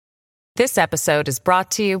This episode is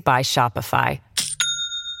brought to you by Shopify.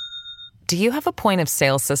 Do you have a point of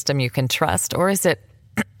sale system you can trust, or is it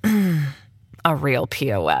a real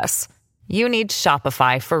POS? You need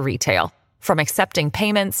Shopify for retail. From accepting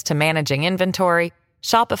payments to managing inventory,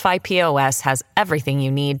 Shopify POS has everything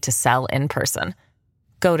you need to sell in person.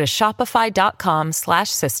 Go to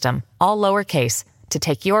shopify.com/system, all lowercase, to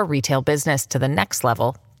take your retail business to the next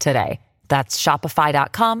level today. That's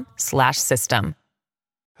shopify.com/system.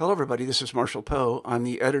 Hello, everybody. This is Marshall Poe. I'm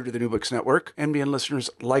the editor of the New Books Network. NBN listeners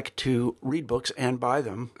like to read books and buy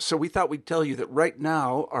them. So we thought we'd tell you that right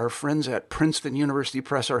now, our friends at Princeton University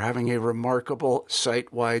Press are having a remarkable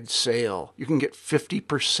site-wide sale. You can get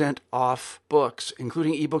 50% off books,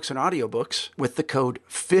 including ebooks and audiobooks, with the code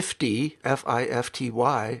 50,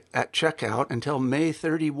 F-I-F-T-Y, at checkout until May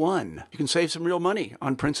 31. You can save some real money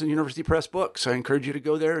on Princeton University Press books. I encourage you to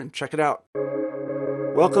go there and check it out.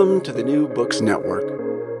 Welcome to the New Books Network.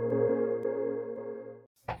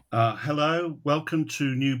 Hello, welcome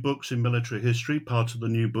to New Books in Military History, part of the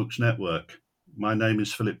New Books Network. My name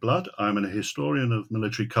is Philip Blood. I'm a historian of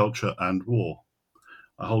military culture and war.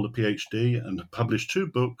 I hold a PhD and have published 2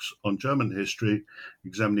 books on German history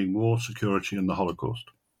examining war, security, and the Holocaust.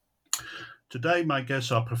 Today, my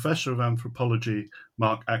guests are Professor of Anthropology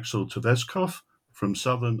Mark Axel Tverskov from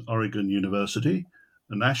Southern Oregon University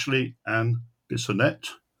and Ashley Ann Bissonnette,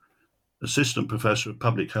 Assistant Professor of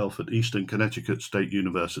Public Health at Eastern Connecticut State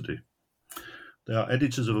University. They are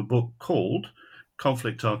editors of a book called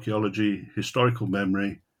Conflict Archaeology, Historical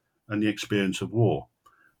Memory, and the Experience of War,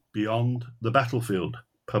 Beyond the Battlefield,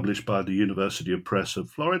 published by the University of Press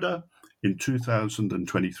of Florida in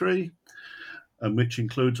 2023, and which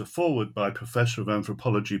includes a foreword by Professor of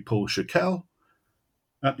Anthropology Paul Schickel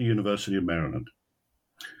at the University of Maryland.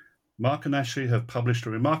 Mark and Ashley have published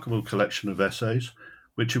a remarkable collection of essays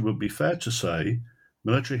which it would be fair to say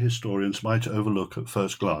military historians might overlook at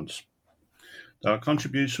first glance. There are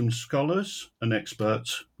contributions from scholars and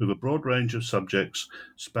experts with a broad range of subjects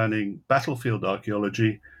spanning battlefield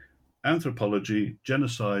archaeology, anthropology,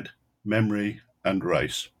 genocide, memory, and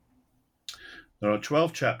race. There are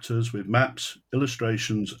 12 chapters with maps,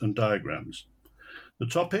 illustrations, and diagrams. The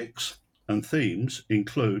topics and themes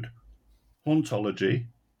include hauntology,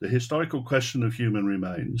 the historical question of human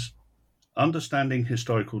remains, understanding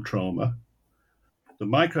historical trauma, the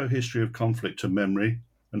microhistory of conflict and memory,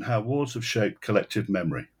 and how wars have shaped collective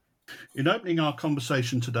memory. In opening our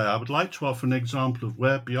conversation today, I would like to offer an example of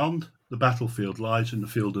where beyond the battlefield lies in the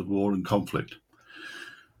field of war and conflict.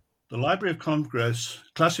 The Library of Congress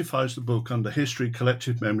classifies the book under history,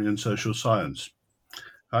 collective memory, and social science.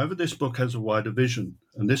 However, this book has a wider vision,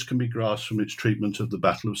 and this can be grasped from its treatment of the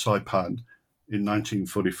Battle of Saipan in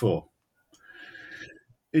 1944.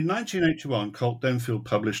 In 1981, Colt Denfield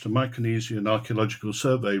published a Micronesian archaeological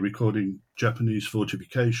survey recording Japanese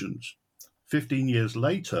fortifications. 15 years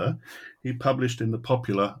later, he published in the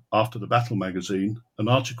popular After the Battle magazine an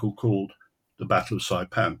article called The Battle of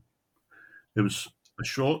Saipan. It was a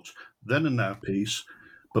short then and now piece,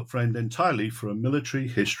 but framed entirely for a military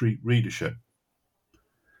history readership.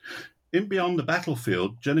 In Beyond the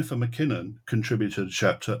Battlefield, Jennifer McKinnon contributed a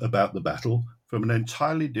chapter about the battle from an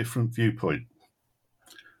entirely different viewpoint.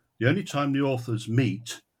 The only time the authors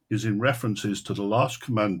meet is in references to the last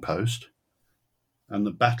command post and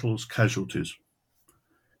the battle's casualties.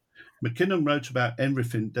 McKinnon wrote about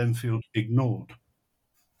everything Denfield ignored,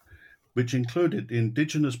 which included the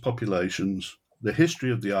indigenous populations, the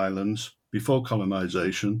history of the islands before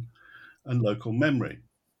colonization, and local memory.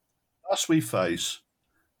 Thus we face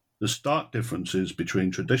the stark differences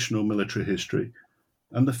between traditional military history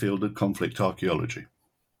and the field of conflict archaeology.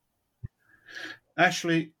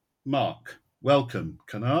 Ashley, Mark, welcome.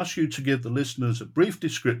 Can I ask you to give the listeners a brief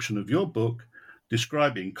description of your book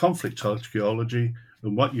describing conflict archaeology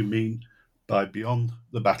and what you mean by Beyond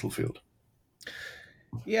the Battlefield?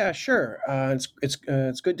 Yeah, sure.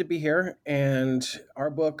 It's good to be here, and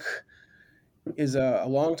our book is a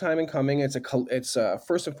long time in coming. It's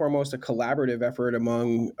first and foremost a collaborative effort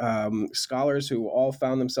among scholars who all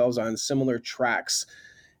found themselves on similar tracks,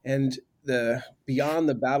 and the Beyond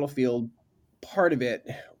the Battlefield part of it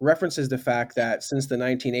references the fact that since the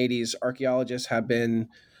 1980s, archaeologists have been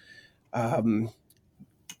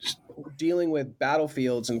dealing with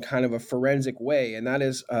battlefields in kind of a forensic way, and that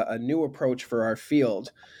is a new approach for our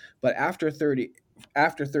field. But after 30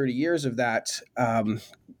 years of that,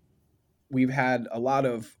 we've had a lot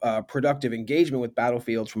of productive engagement with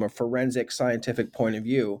battlefields from a forensic scientific point of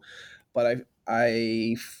view. But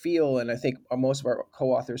I feel, and I think most of our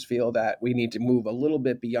co-authors feel, that we need to move a little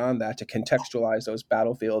bit beyond that to contextualize those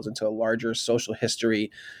battlefields into a larger social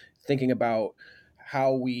history, thinking about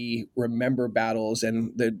how we remember battles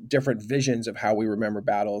and the different visions of how we remember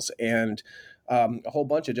battles, and a whole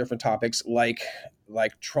bunch of different topics like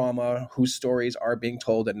trauma, whose stories are being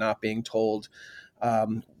told and not being told,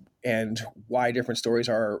 and why different stories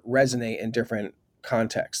resonate in different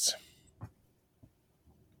contexts.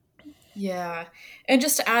 Yeah. And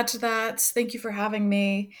just to add to that, thank you for having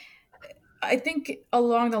me. I think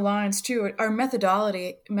along the lines too, our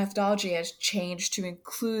methodology has changed to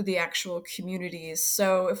include the actual communities.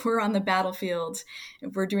 So if we're on the battlefield,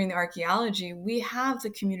 if we're doing the archaeology, we have the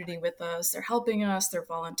community with us. They're helping us, they're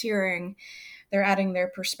volunteering, they're adding their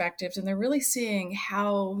perspectives, and they're really seeing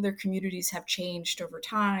how their communities have changed over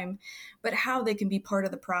time, but how they can be part of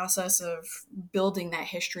the process of building that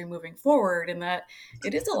history moving forward, and that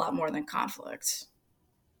it is a lot more than conflict.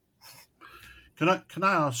 Can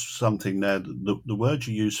I ask something there? The word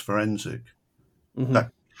you use, forensic, Mm-hmm.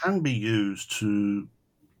 that can be used to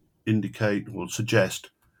indicate or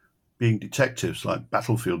suggest being detectives, like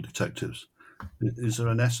battlefield detectives. Is there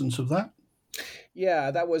an essence of that?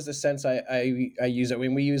 Yeah, that was the sense I use it. I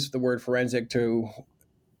mean, we use the word forensic to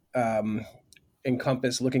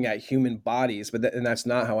encompass looking at human bodies, but and that's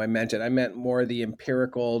not how I meant it. I meant more the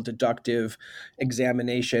empirical, deductive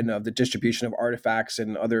examination of the distribution of artifacts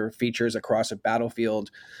and other features across a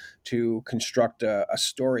battlefield to construct a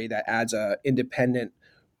story that adds a independent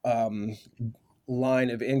line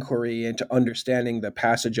of inquiry into understanding the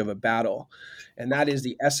passage of a battle. And that is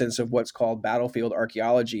the essence of what's called battlefield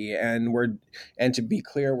archaeology. And to be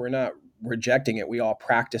clear, we're not rejecting it. We all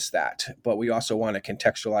practice that, but we also want to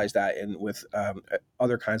contextualize that with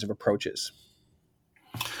other kinds of approaches.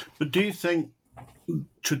 But do you think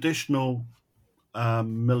traditional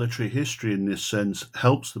military history in this sense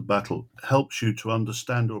helps you to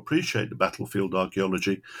understand or appreciate the battlefield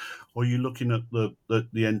archaeology, or are you looking at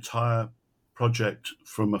the entire project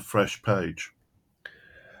from a fresh page?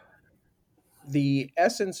 The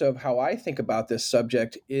essence of how I think about this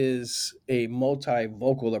subject is a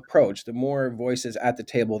multivocal approach. The more voices at the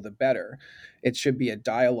table, the better. It should be a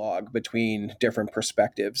dialogue between different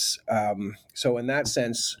perspectives. So in that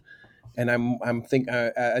sense, and I'm thinking,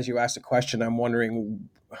 as you asked the question, I'm wondering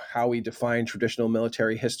how we define traditional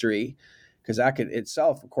military history, because that could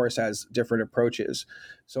itself, of course, has different approaches.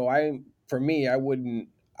 So for me, I wouldn't.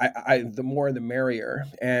 The more the merrier.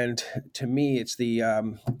 And to me, it's the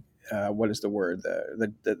what is the word?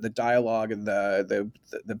 The dialogue and the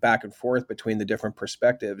back and forth between the different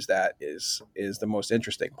perspectives that is the most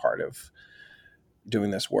interesting part of doing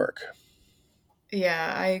this work.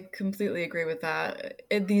 Yeah, I completely agree with that.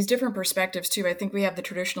 These different perspectives too. I think we have the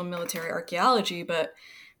traditional military archaeology, but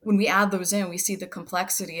when we add those in, we see the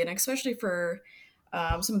complexity, and especially for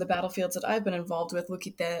some of the battlefields that I've been involved with,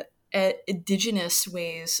 looking at indigenous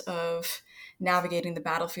ways of navigating the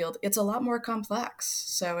battlefield, it's a lot more complex.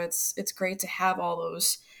 So it's great to have all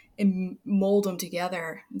those and mold them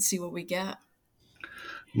together and see what we get.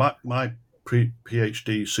 My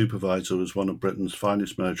PhD supervisor was one of Britain's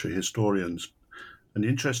finest military historians. An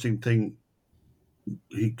interesting thing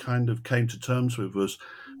he kind of came to terms with was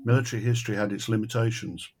military history had its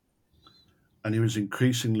limitations. And he was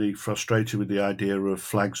increasingly frustrated with the idea of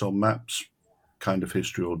flags on maps kind of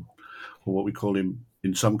history, or what we call in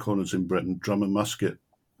some corners in Britain, drum and musket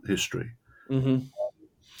history. Mm-hmm.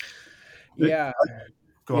 Yeah.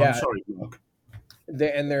 Go on, sorry, Mark.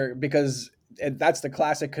 Because that's the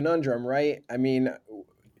classic conundrum, right? I mean,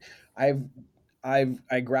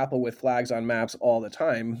 I grapple with flags on maps all the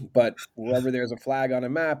time, but wherever there's a flag on a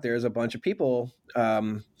map, there's a bunch of people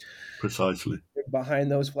precisely behind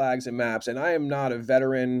those flags and maps. And I am not a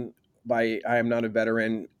veteran, but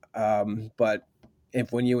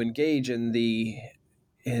when you engage in the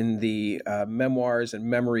memoirs and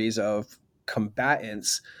memories of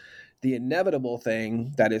combatants, the inevitable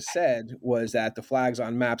thing that is said was that the flags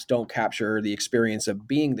on maps don't capture the experience of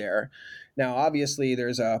being there. Now, obviously,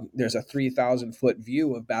 there's a 3,000-foot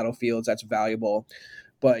view of battlefields that's valuable,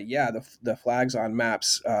 but yeah, the flags on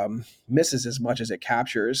maps misses as much as it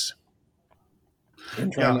captures.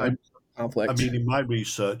 Conflict. I mean, in my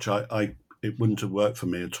research, it wouldn't have worked for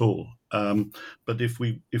me at all. But if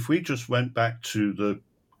we just went back to the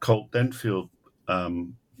Colt Denfield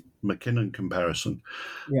Mackinnon comparison,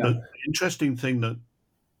 the interesting thing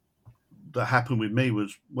that happened with me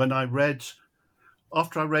was when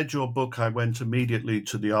after I read your book, I went immediately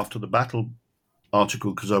to the After the Battle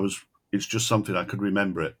article because it's just something I could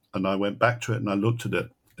remember it. And I went back to it and I looked at it.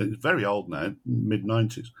 It's very old now,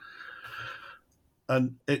 mid-90s.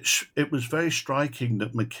 And it was very striking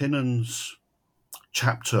that Mackinnon's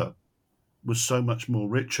chapter was so much more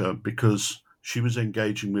richer because she was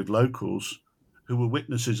engaging with locals who were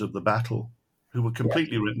witnesses of the battle who were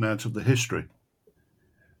completely written out of the history.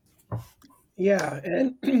 Yeah,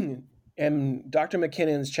 and and Dr.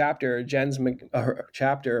 McKinnon's chapter,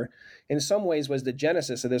 chapter, in some ways was the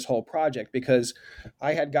genesis of this whole project, because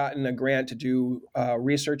I had gotten a grant to do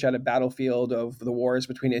research at a battlefield of the wars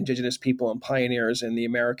between indigenous people and pioneers in the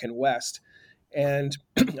American West. And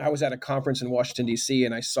I was at a conference in Washington, D.C.,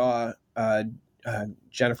 and I saw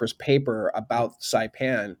Jennifer's paper about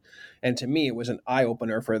Saipan. And to me, it was an eye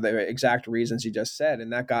opener for the exact reasons you just said.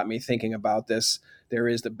 And that got me thinking about this. There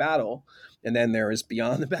is the battle, and then there is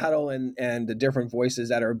beyond the battle, and the different voices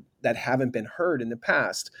that haven't been heard in the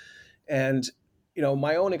past. And,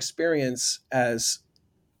 my own experience as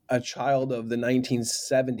a child of the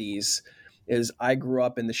 1970s is I grew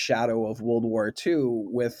up in the shadow of World War II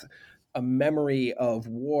with a memory of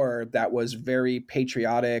war that was very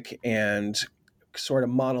patriotic and sort of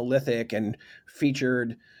monolithic and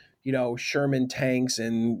featured, Sherman tanks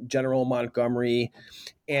and General Montgomery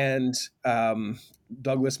and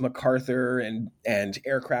Douglas MacArthur and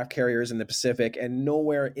aircraft carriers in the Pacific. And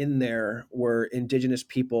nowhere in there were indigenous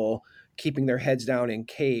people keeping their heads down in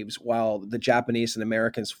caves while the Japanese and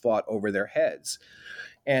Americans fought over their heads.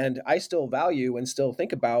 And I still value and still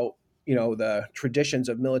think about, the traditions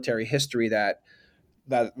of military history that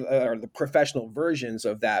are the professional versions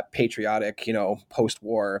of that patriotic,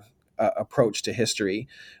 post-war approach to history.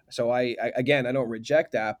 So I don't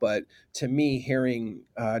reject that, but to me, hearing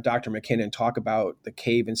Dr. McKinnon talk about the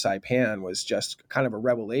cave in Saipan was just kind of a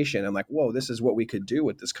revelation. I'm like, whoa, this is what we could do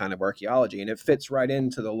with this kind of archaeology. And it fits right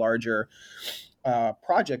into the larger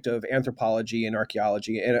project of anthropology and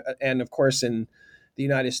archaeology. And of course, in the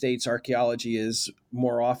United States, archaeology is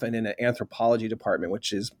more often in an anthropology department,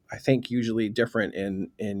 which is, I think, usually different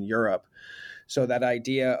in Europe. So that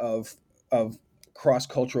idea of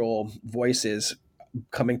cross-cultural voices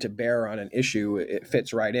coming to bear on an issue, it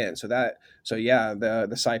fits right in. The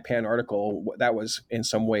Saipan article, that was in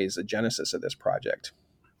some ways the genesis of this project.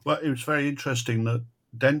 Well, it was very interesting that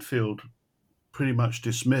Dentfield pretty much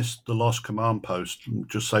dismissed the Lost Command Post.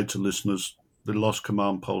 Just say to listeners, the Lost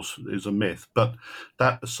Command Post is a myth. But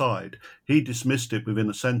that aside, he dismissed it within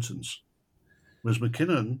a sentence. Whereas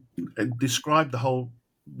McKinnon described the whole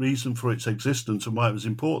reason for its existence and why it was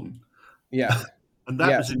important. Yeah. And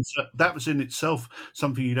that was in itself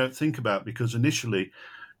something you don't think about, because initially,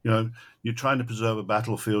 you're trying to preserve a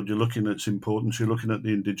battlefield, you're looking at its importance, you're looking at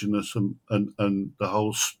the indigenous and the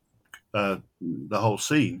whole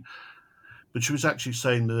scene. But she was actually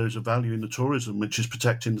saying that there's a value in the tourism, which is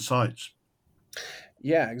protecting the sites.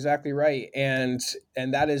 Yeah, exactly right. And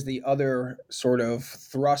that is the other sort of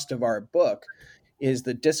thrust of our book, is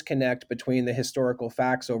the disconnect between the historical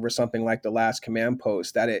facts over something like the Last Command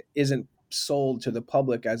Post, that it isn't sold to the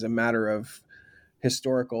public as a matter of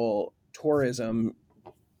historical tourism.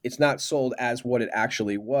 It's not sold as what it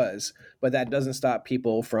actually was, but that doesn't stop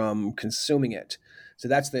people from consuming it. So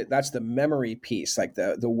that's the memory piece, like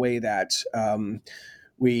the way that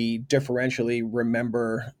we differentially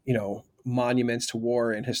remember, monuments to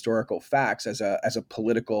war and historical facts as a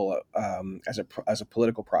political as a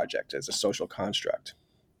political project, as a social construct.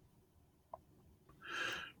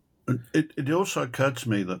 It also occurred to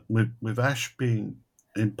me that with Ash being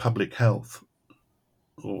in public health,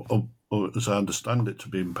 or as I understand it to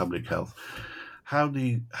be in public health, how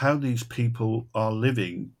these people are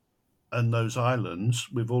living in those islands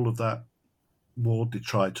with all of that war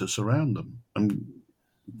detritus around them. And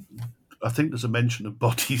I think there's a mention of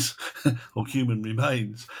bodies or human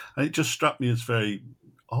remains, and it just struck me as very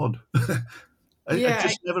odd. I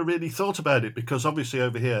just never really thought about it, because obviously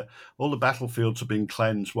over here all the battlefields have been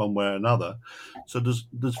cleansed one way or another, so there's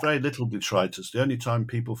very little detritus. The only time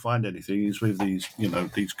people find anything is with these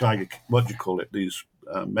Geiger, these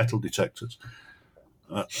metal detectors.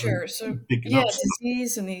 Sure. So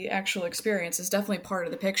disease and the actual experience is definitely part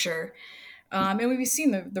of the picture. And we've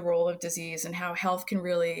seen the role of disease and how health can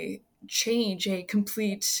really change a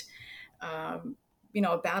complete,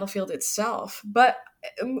 battlefield itself. But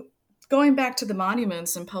going back to the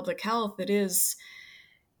monuments and public health, it is,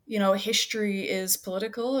 history is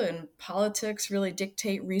political, and politics really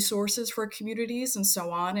dictate resources for communities and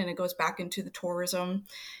so on. And it goes back into the tourism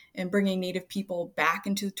and bringing Native people back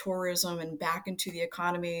into the tourism and back into the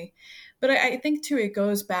economy. But I think, too, it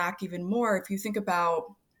goes back even more if you think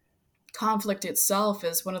about conflict itself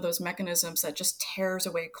as one of those mechanisms that just tears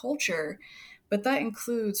away culture. But that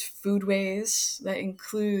includes foodways, that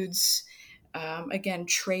includes, again,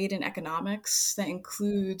 trade and economics, that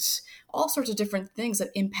includes all sorts of different things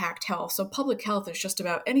that impact health. So public health is just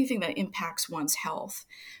about anything that impacts one's health.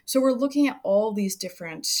 So we're looking at all these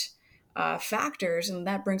different factors, and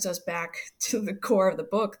that brings us back to the core of the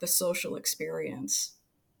book, the social experience.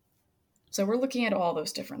 So we're looking at all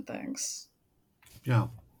those different things. Yeah.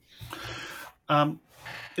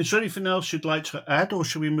 Is there anything else you'd like to add, or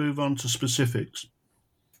should we move on to specifics?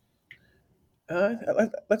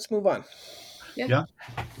 Let's move on. Yeah.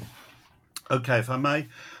 Okay, if I may,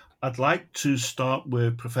 I'd like to start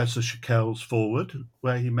with Professor Shakel's foreword,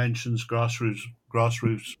 where he mentions grassroots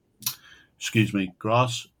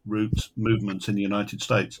movements in the United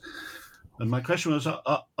States. And my question was,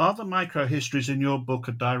 are the micro-histories in your book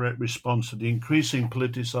a direct response to the increasing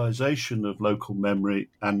politicization of local memory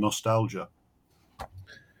and nostalgia?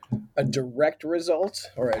 A direct result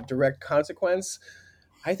or a direct consequence?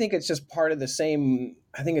 I think it's just part of the same.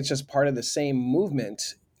 I think it's just part of the same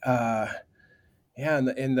movement. In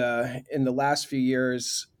the last few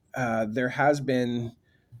years, there has been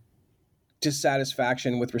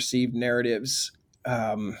dissatisfaction with received narratives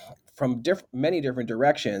from many different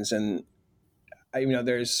directions, and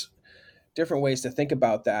there's different ways to think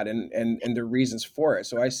about that and the reasons for it.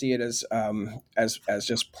 So I see it as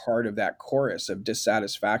just part of that chorus of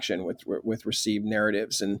dissatisfaction with received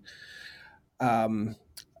narratives,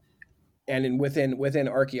 and within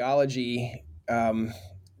archaeology,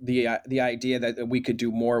 the idea that we could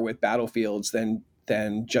do more with battlefields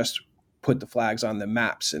than just put the flags on the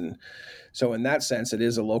maps, and so in that sense, it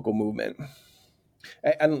is a local movement.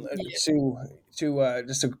 And to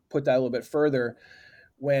just to put that a little bit further,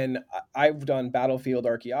 when I've done battlefield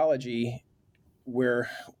archaeology, we're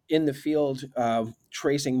in the field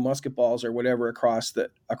tracing musket balls or whatever across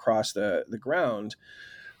the ground,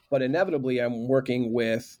 but inevitably I'm working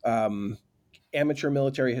with amateur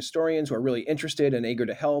military historians who are really interested and eager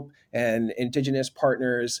to help, and indigenous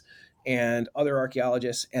partners and other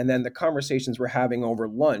archaeologists. And then the conversations we're having over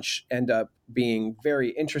lunch end up being very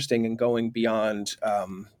interesting and going beyond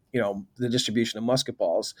the distribution of musket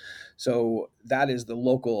balls. So that is the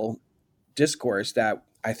local discourse that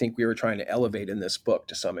I think we were trying to elevate in this book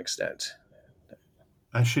to some extent.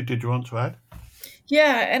 Ashley, did you want to add?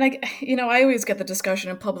 Yeah, and I always get the discussion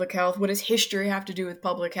in public health. What does history have to do with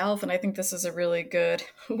public health? And I think this is a really good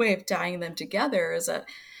way of tying them together. Is that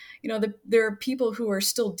there are people who are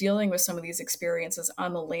still dealing with some of these experiences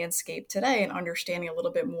on the landscape today and understanding a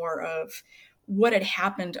little bit more of what had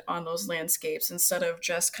happened on those landscapes instead of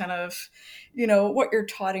just kind of, what you're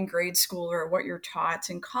taught in grade school or what you're taught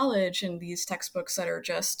in college and these textbooks that are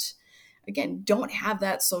just, again, don't have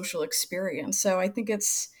that social experience. So I think I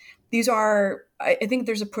think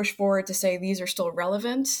there's a push forward to say these are still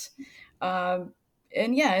relevant. And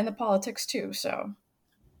yeah, in the politics too. So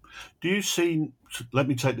do you see, let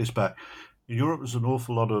me take this back. In Europe, there's an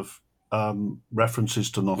awful lot of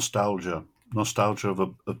references to nostalgia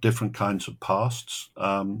of different kinds of pasts,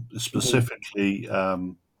 specifically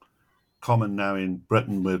common now in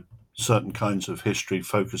Britain with certain kinds of history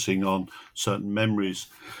focusing on certain memories.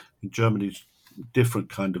 In Germany, different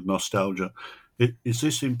kind of nostalgia. Is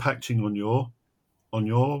this impacting on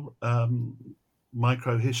your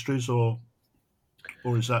micro histories, or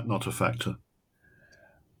is that not a factor?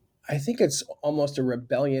 I think it's almost a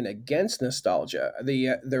rebellion against nostalgia.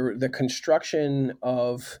 The construction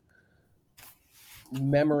of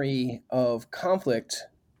memory of conflict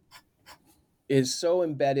is so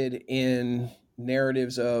embedded in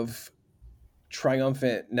narratives of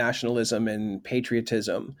triumphant nationalism and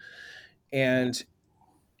patriotism, and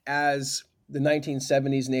as the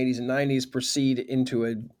 1970s and 80s and 90s proceed into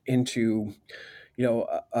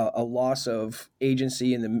a loss of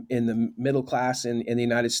agency in the middle class in the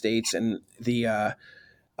United States, and the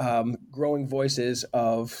growing voices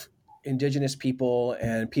of indigenous people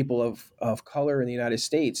and people of color in the United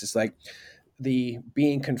States. It's like the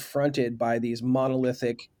being confronted by these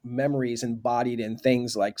monolithic memories embodied in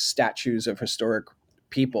things like statues of historic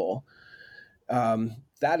people.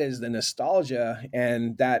 That is the nostalgia,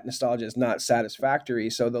 and that nostalgia is not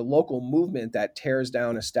satisfactory. So the local movement that tears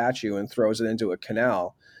down a statue and throws it into a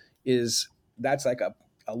canal that's like a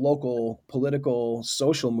local political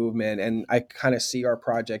social movement. And I kind of see our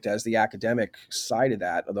project as the academic side of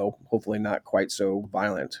that, although hopefully not quite so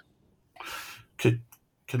violent. Can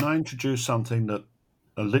I introduce something that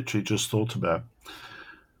I literally just thought about?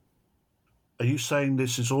 Are you saying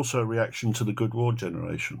this is also a reaction to the Good War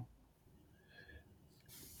generation?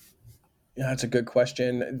 Yeah, that's a good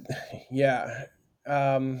question. Yeah.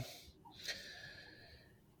 So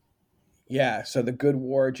the Good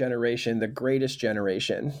War generation, the greatest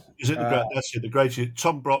generation. Is it the greatest?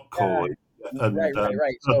 Tom Brokaw and right.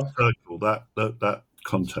 So, that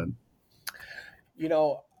content.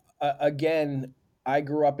 Again, I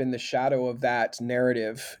grew up in the shadow of that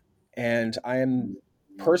narrative, and I am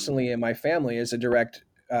personally in my family is a direct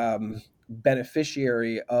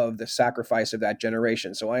beneficiary of the sacrifice of that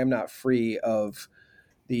generation. So I am not free of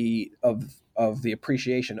the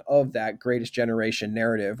appreciation of that greatest generation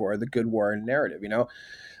narrative or the good war narrative,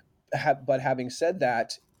 but having said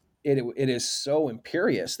that, it is so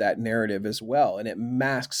imperious, that narrative as well, and it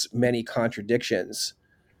masks many contradictions.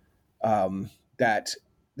 That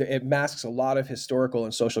it masks a lot of historical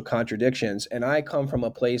and social contradictions. And I come from a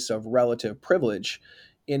place of relative privilege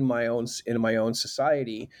in my own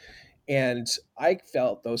society, and I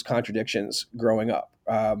felt those contradictions growing up.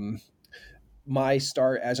 My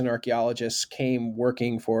start as an archaeologist came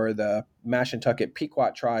working for the Mashantucket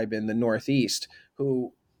Pequot tribe in the Northeast,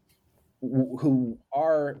 who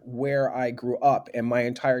are where I grew up, and my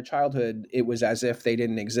entire childhood, it was as if they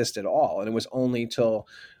didn't exist at all. And it was only till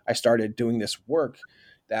I started doing this work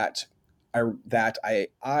that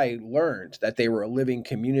I learned that they were a living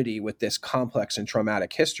community with this complex and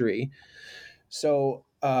traumatic history. So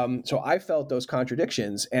I felt those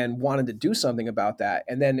contradictions and wanted to do something about that.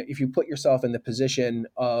 And then if you put yourself in the position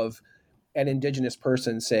of an indigenous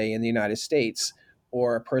person, say in the United States,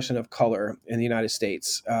 or a person of color in the United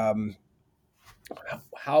States,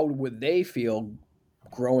 how would they feel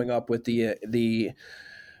growing up with the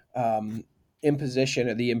imposition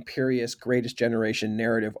of the imperious greatest generation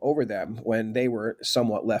narrative over them when they were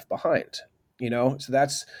somewhat left behind?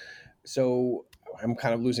 So I'm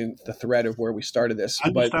kind of losing the thread of where we started this. I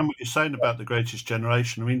understand what you're saying about the greatest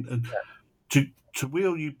generation. I mean, to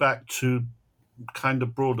wheel you back to kind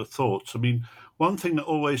of broader thoughts. I mean, one thing that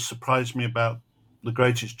always surprised me about the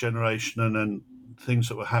greatest generation and things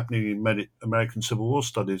that were happening in American Civil War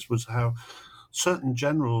studies was how certain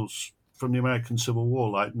generals from the American Civil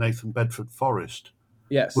War, like Nathan Bedford Forrest,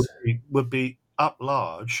 yes, would be up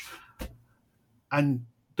large, and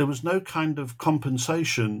there was no kind of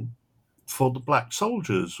compensation for the black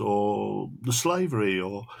soldiers or the slavery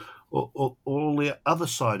or all the other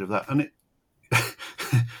side of that. And it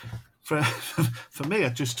for me,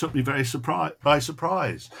 it just took me by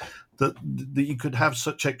surprise that you could have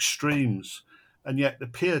such extremes and yet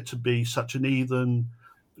appear to be such an even,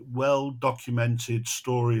 well-documented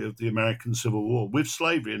story of the American Civil War with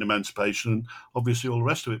slavery and emancipation and obviously all the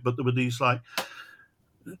rest of it. But there were these like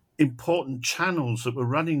important channels that were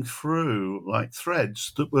running through, like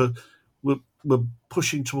threads that were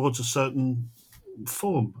pushing towards a certain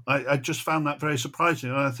form. I just found that very surprising,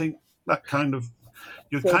 and I think that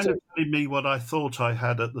you're telling me what I thought I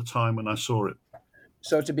had at the time when I saw it.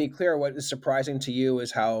 So to be clear, what is surprising to you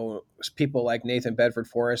is how people like Nathan Bedford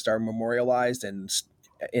Forrest are memorialized and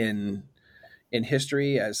in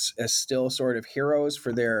history as still sort of heroes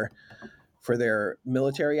for their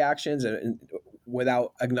military actions, and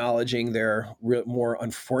without acknowledging their more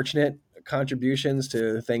unfortunate contributions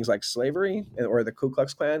to things like slavery or the Ku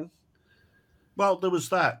Klux Klan. Well, there was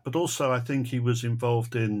that, but also I think he was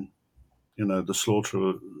involved in, the slaughter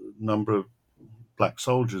of a number of black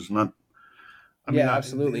soldiers, and I mean,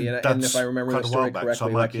 absolutely. And if I remember the story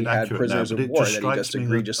correctly, like he had prisoners of war that he just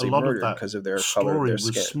egregiously murdered because of their color of their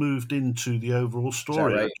skin. Was smoothed into the overall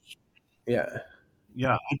story. Is that right? Yeah.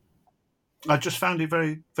 Yeah. I just found it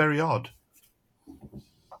very, very odd.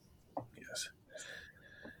 Yes.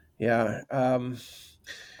 Yeah. And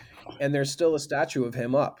there's still a statue of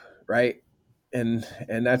him up, right? And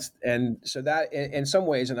so that in some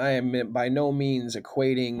ways, and I am by no means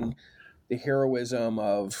equating the heroism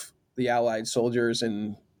of the Allied soldiers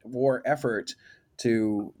and war effort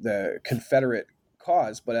to the Confederate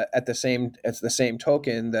cause, but at the same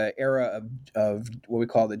token, the era of what we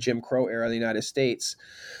call the Jim Crow era of the United States,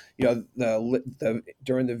 the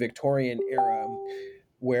during the Victorian era,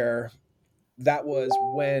 where that was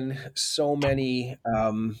when so many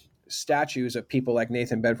statues of people like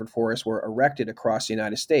Nathan Bedford Forrest were erected across the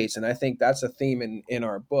United States. And I think that's a theme in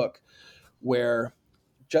our book, where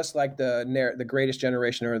just like the greatest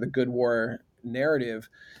generation or the good war narrative,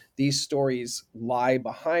 these stories lie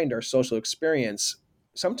behind our social experience,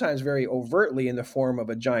 sometimes very overtly in the form of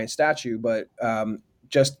a giant statue, but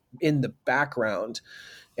just in the background.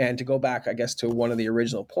 And to go back, I guess, to one of the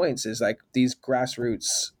original points is like these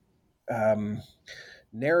grassroots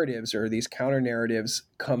narratives or these counter narratives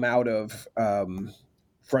come out of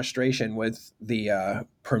frustration with the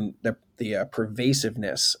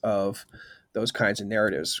pervasiveness of those kinds of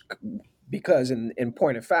narratives, because in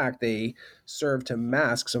point of fact, they serve to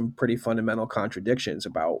mask some pretty fundamental contradictions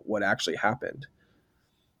about what actually happened.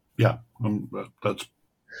 Yeah, that's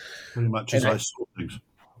pretty much as I saw things.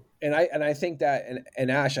 And I think that,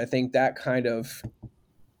 and Ash, I think that kind of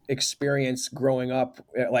experience growing up,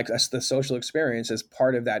 like the social experience, is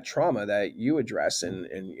part of that trauma that you address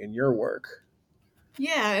in your work.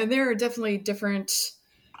 Yeah, and there are definitely different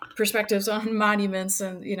perspectives on monuments,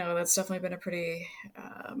 and that's definitely been a pretty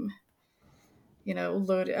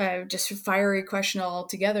load just fiery question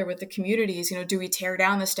altogether with the communities. Do we tear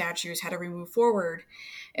down the statues? How do we move forward?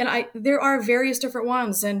 And there are various different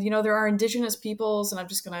ones, and there are indigenous peoples, and I'm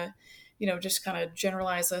just gonna just kind of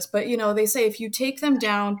generalize this, but they say if you take them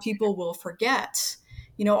down, people will forget.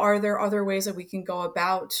 Are there other ways that we can go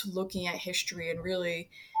about looking at history and really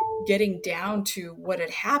getting down to what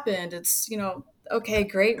had happened? It's okay,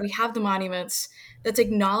 great, we have the monuments. Let's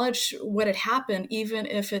acknowledge what had happened, even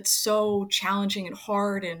if it's so challenging and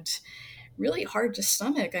hard and really hard to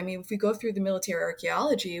stomach. I mean, if we go through the military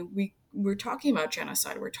archaeology, we're talking about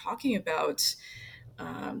genocide. We're talking about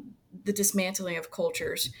the dismantling of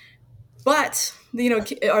cultures. But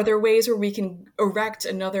are there ways where we can erect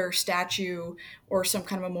another statue or some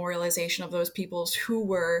kind of memorialization of those peoples who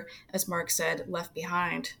were, as Mark said, left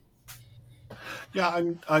behind? Yeah,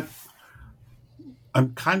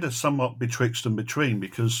 I'm kind of somewhat betwixt and between,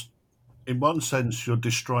 because in one sense you're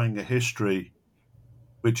destroying a history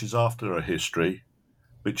which is after a history,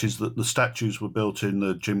 which is that the statues were built in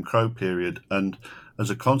the Jim Crow period, and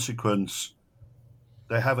as a consequence,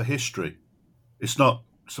 they have a history. It's not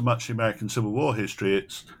so much the American Civil War history;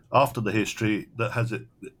 it's after the history that has it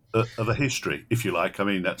of a history, if you like. I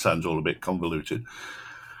mean, that sounds all a bit convoluted.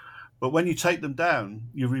 But when you take them down,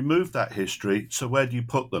 you remove that history. So where do you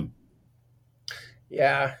put them?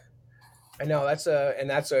 Yeah, I know that's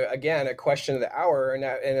again a question of the hour, and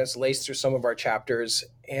it's laced through some of our chapters.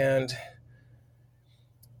 And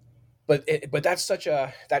but that's such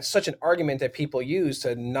an argument that people use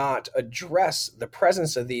to not address the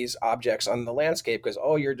presence of these objects on the landscape, because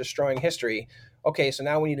you're destroying history. Okay, so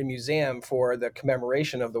now we need a museum for the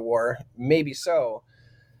commemoration of the war. Maybe so,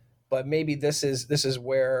 but maybe this is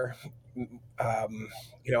where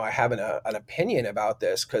I have an opinion about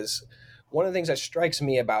this, because one of the things that strikes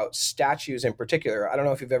me about statues in particular, I don't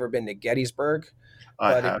know if you've ever been to Gettysburg,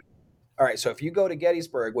 I but have. all right, so if you go to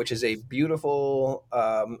Gettysburg, which is a beautiful,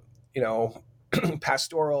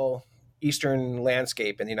 pastoral eastern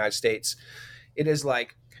landscape in the United States, it is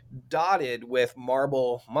like dotted with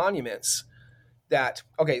marble monuments.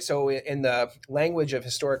 So in the language of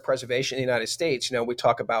historic preservation in the United States, we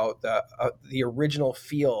talk about the original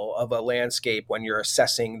feel of a landscape when you're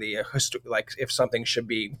assessing like if something should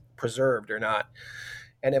be preserved or not.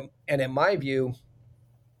 And in my view,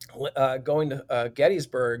 going to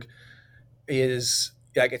Gettysburg is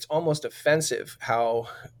like, it's almost offensive how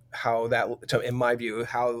in my view,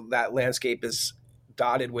 how that landscape is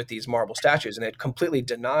dotted with these marble statues, and it completely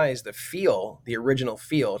denies the original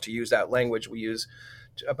feel, to use that language we use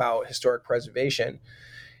about historic preservation.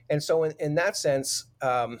 And so in that sense,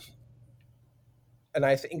 and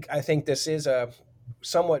I think this is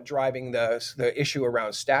somewhat driving the issue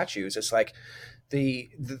around statues. It's like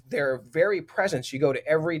their very presence. You go to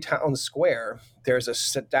every town square, there's a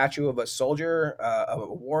statue of a soldier, of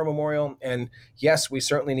a war memorial. And yes, we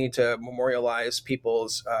certainly need to memorialize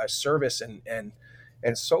people's service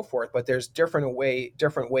and so forth. But there's different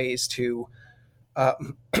ways to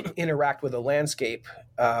interact with a landscape,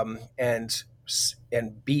 and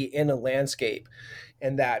be in a landscape,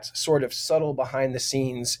 and that sort of subtle, behind the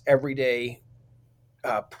scenes, everyday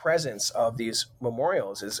presence of these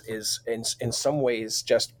memorials is in some ways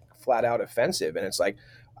just flat out offensive. And it's like,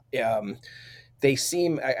 they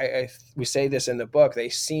seem, we say this in the book, they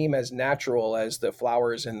seem as natural as the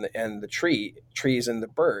flowers and the trees and the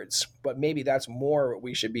birds, but maybe that's more what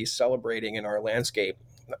we should be celebrating in our landscape,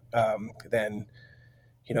 than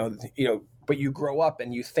but you grow up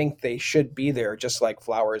and you think they should be there, just like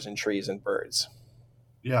flowers and trees and birds.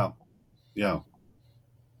 Yeah.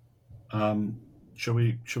 Shall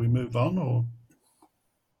we move on, or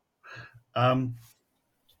I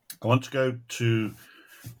want to go to,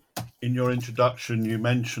 in your introduction, you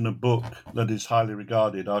mention a book that is highly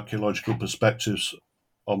regarded, Archaeological Perspectives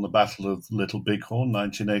on the Battle of Little Bighorn,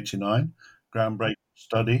 1989, groundbreaking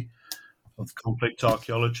study of conflict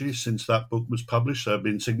archaeology. Since that book was published, there have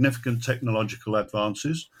been significant technological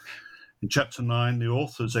advances. In Chapter 9, the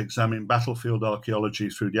authors examine battlefield archaeology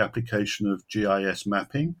through the application of GIS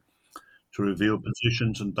mapping to reveal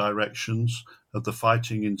positions and directions of the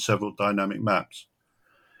fighting in several dynamic maps.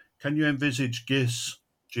 Can you envisage GIS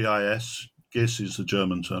is the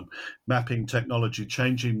German term, mapping technology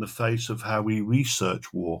changing the face of how we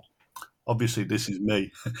research war? Obviously, this is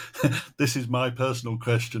me. This is my personal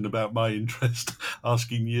question about my interest.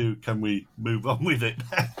 Asking you, can we move on with it?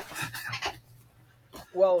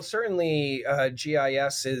 Well, certainly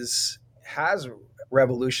GIS has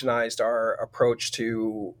revolutionized our approach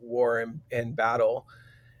to war and battle.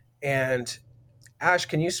 And Ash,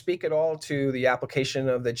 can you speak at all to the application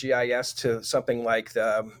of the GIS to something like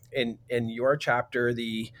in your chapter,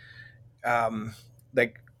 um,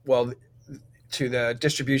 like, well, to the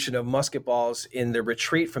distribution of musket balls in the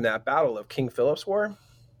retreat from that battle of King Philip's War?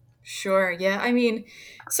 Sure. Yeah. I mean,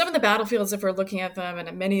 some of the battlefields, if we're looking at them,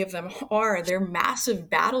 and many of them they're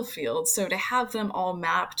massive battlefields. So to have them all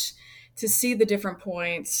mapped, to see the different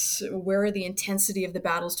points, where the intensity of the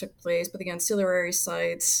battles took place, but the ancillary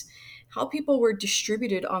sites, how people were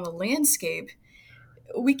distributed on the landscape,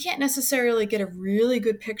 we can't necessarily get a really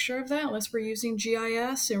good picture of that unless we're using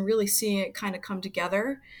GIS and really seeing it kind of come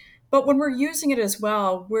together. But when we're using it as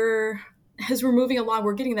well, as we're moving along,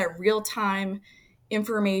 we're getting that real time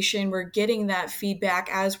information. We're getting that feedback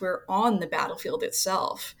as we're on the battlefield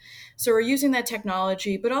itself. So we're using that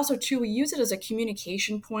technology, but also too, we use it as a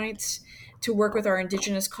communication point to work with our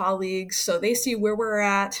Indigenous colleagues. So they see where we're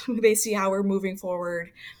at, they see how we're moving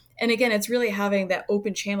forward. And again, it's really having that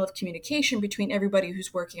open channel of communication between everybody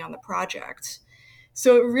who's working on the project.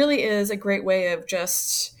 So it really is a great way of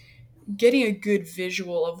just getting a good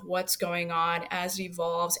visual of what's going on as it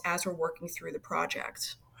evolves as we're working through the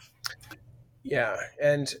project. Yeah,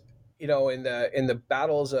 and in the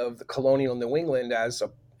battles of the colonial New England, as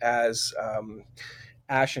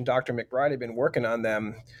Ash and Dr. McBride have been working on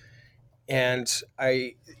them, and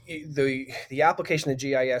the application of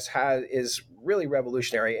GIS is really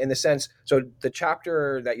revolutionary in the sense. So the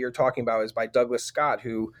chapter that you're talking about is by Douglas Scott,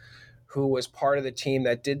 who was part of the team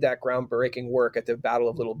that did that groundbreaking work at the Battle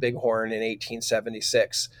of Little Bighorn in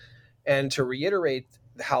 1876. And to reiterate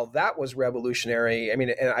how that was revolutionary, I mean,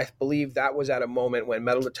 and I believe that was at a moment when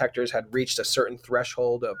metal detectors had reached a certain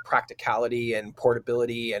threshold of practicality and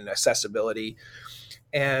portability and accessibility.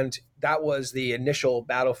 And that was the initial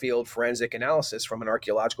battlefield forensic analysis from an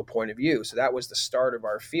archaeological point of view. So that was the start of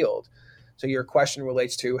our field. So your question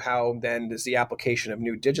relates to how then does the application of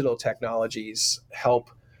new digital technologies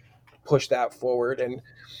help push that forward? And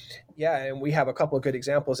yeah, and we have a couple of good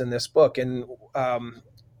examples in this book. And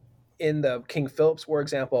in the King Philip's War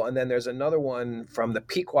example, and then there's another one from the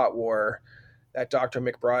Pequot War that Dr.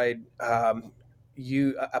 McBride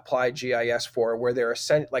you applied GIS for, where they're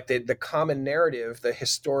like the common narrative, the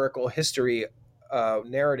historical history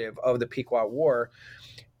narrative of the Pequot War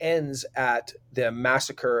ends at the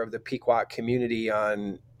massacre of the Pequot community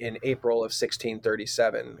in April of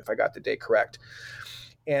 1637, if I got the date correct.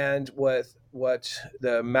 And what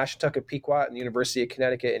the Mashantucket Pequot and the University of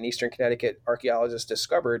Connecticut and Eastern Connecticut archaeologists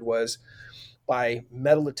discovered was by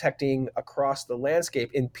metal detecting across the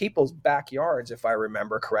landscape in people's backyards, if I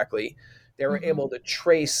remember correctly, they were able to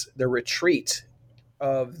trace the retreat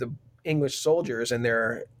of the English soldiers and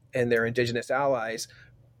their indigenous allies,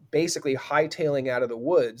 basically hightailing out of the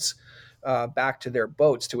woods back to their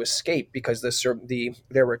boats to escape, because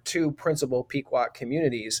there were two principal Pequot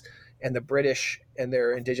communities, and the British and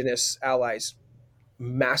their indigenous allies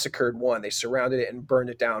massacred one. They surrounded it and burned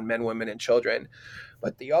it down, men, women, and children.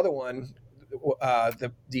 But the other one,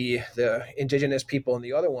 the indigenous people in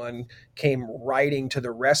the other one came riding to the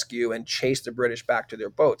rescue and chased the British back to their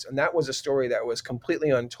boats. And that was a story that was completely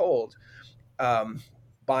untold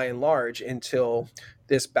by and large until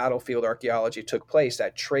this battlefield archaeology took place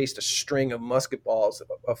that traced a string of musket balls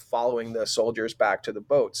of following the soldiers back to the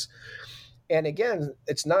boats. And again,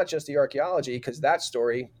 it's not just the archaeology, because that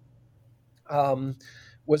story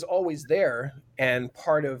was always there. And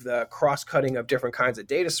part of the cross-cutting of different kinds of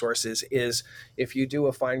data sources is if you do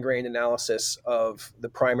a fine-grained analysis of the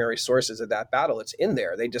primary sources of that battle, it's in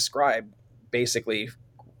there. They describe basically,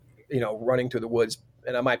 running through the woods,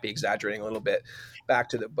 and I might be exaggerating a little bit, back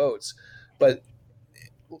to the boats. But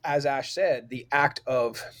as Ash said, the act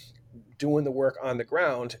of doing the work on the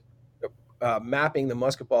ground, mapping the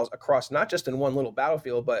musket balls across not just in one little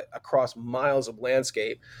battlefield, but across miles of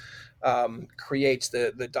landscape, creates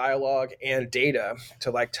the dialogue and data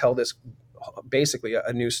to tell this basically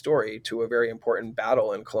a new story to a very important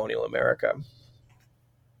battle in colonial America.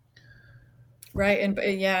 Right.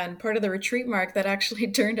 And part of the retreat mark that actually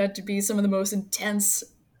turned out to be some of the most intense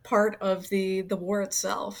part of the war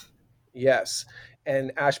itself. Yes.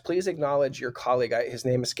 And Ash, please acknowledge your colleague. His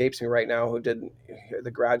name escapes me right now, who did the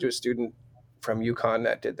graduate student from UConn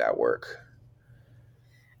that did that work.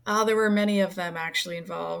 There were many of them actually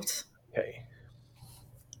involved. Okay.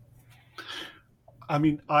 I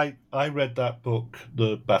mean, I read that book,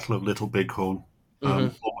 The Battle of Little Bighorn,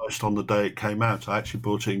 almost on the day it came out. I actually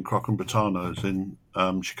bought it in Crocker and Britannia's in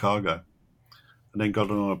Chicago, and then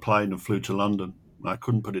got on a plane and flew to London. I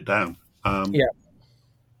couldn't put it down. I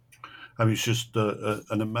mean, it's just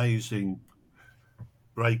an amazing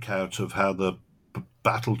breakout of how the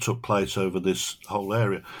battle took place over this whole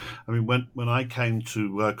area. I mean, when I came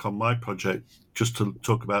to work on my project, just to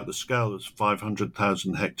talk about the scale, there's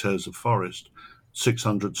 500,000 hectares of forest,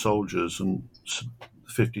 600 soldiers, and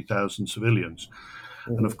 50,000 civilians.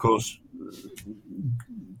 Mm-hmm. And of course,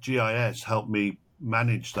 GIS helped me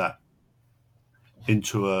manage that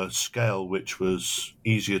into a scale which was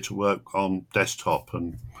easier to work on desktop.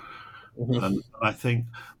 And I think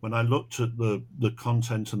when I looked at the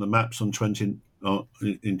content and the maps on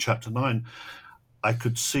in Chapter 9, I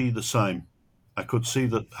could see the same. I could see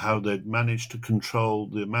that how they'd managed to control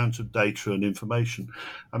the amount of data and information.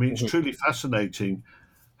 I mean, it's truly fascinating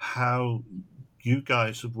how you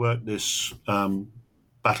guys have worked this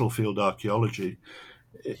battlefield archaeology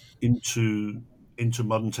into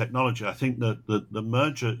modern technology. I think that the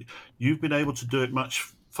merger, you've been able to do it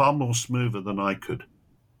far more smoother than I could.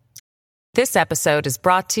 This episode is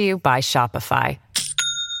brought to you by Shopify.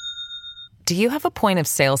 Do you have a point of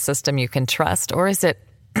sale system you can trust, or is it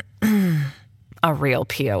a real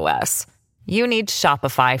POS? You need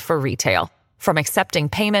Shopify for retail. From accepting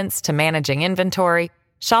payments to managing inventory,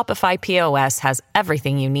 Shopify POS has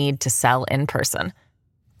everything you need to sell in person.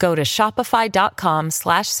 Go to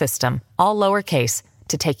shopify.com/system, all lowercase,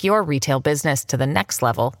 to take your retail business to the next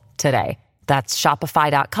level today. That's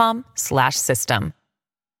shopify.com/system.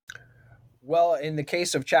 Well, in the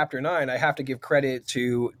case of Chapter 9, I have to give credit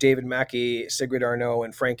to David Mackey, Sigrid Arnaud,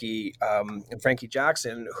 and Frankie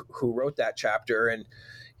Jackson, who wrote that chapter. And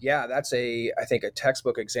yeah, that's I think a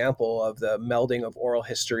textbook example of the melding of oral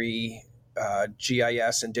history,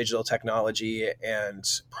 GIS and digital technology, and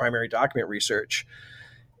primary document research.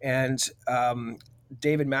 And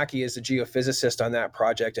David Mackey is a geophysicist on that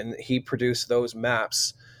project, and he produced those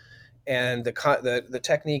maps. And the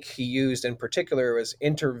technique he used in particular was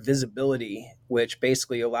intervisibility, which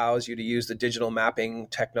basically allows you to use the digital mapping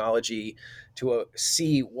technology to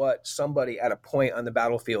see what somebody at a point on the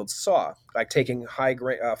battlefield saw, like taking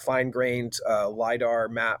fine-grained LiDAR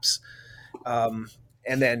maps,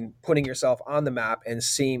 and then putting yourself on the map and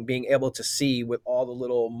being able to see with all the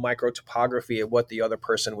little micro topography of what the other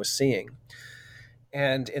person was seeing.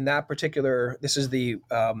 And in that particular, this is the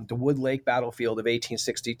Wood Lake battlefield of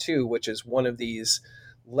 1862, which is one of these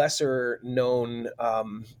lesser known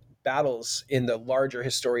battles in the larger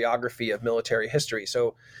historiography of military history.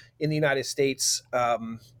 So in the United States,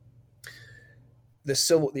 the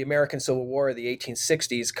American Civil War of the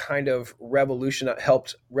 1860s kind of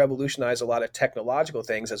helped revolutionize a lot of technological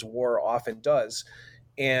things, as war often does.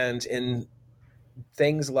 And in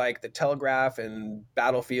things like the telegraph and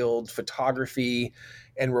battlefield photography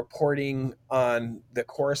and reporting on the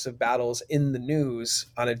course of battles in the news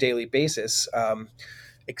on a daily basis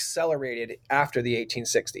accelerated after the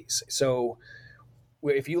 1860s. So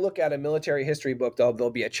if you look at a military history book,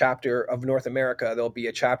 there'll be a chapter of North America. There'll be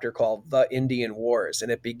a chapter called The Indian Wars,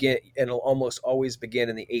 and it'll almost always begin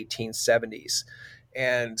in the 1870s.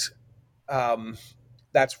 And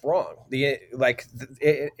that's wrong.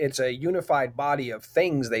 It's a unified body of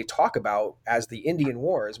things they talk about as the Indian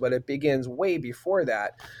Wars, but it begins way before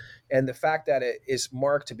that. And the fact that it is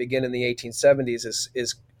marked to begin in the 1870s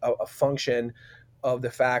is a function of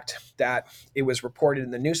the fact that it was reported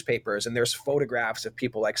in the newspapers, and there's photographs of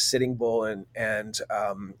people like Sitting Bull and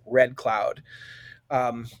Red Cloud.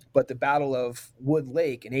 But the Battle of Wood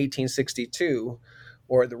Lake in 1862,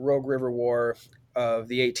 or the Rogue River War of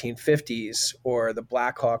the 1850s, or the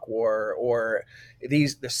Black Hawk War, or the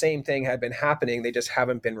same thing had been happening. They just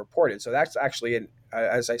haven't been reported. So that's actually,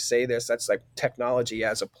 as I say this, that's like technology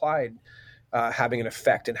as applied, having an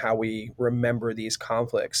effect in how we remember these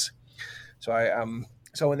conflicts. So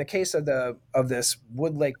so in the case of this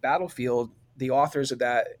Wood Lake battlefield, the authors of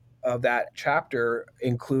that chapter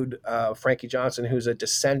include Frankie Johnson, who's a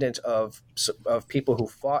descendant of people who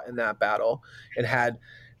fought in that battle and had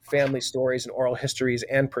family stories and oral histories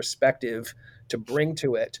and perspective to bring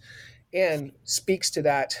to it, and speaks to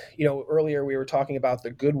that. Earlier we were talking about the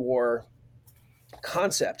good war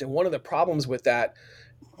concept, and one of the problems with that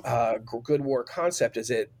good war concept is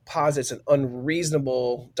it posits an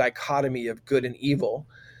unreasonable dichotomy of good and evil,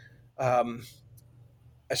 a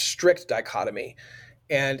strict dichotomy.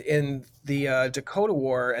 And in the Dakota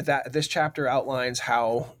War, this chapter outlines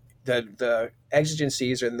how the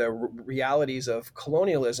exigencies and the realities of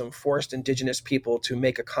colonialism forced indigenous people to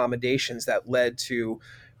make accommodations that led to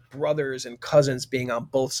brothers and cousins being on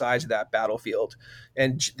both sides of that battlefield.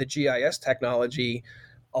 And the GIS technology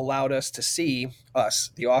allowed us, the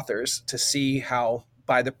authors, to see how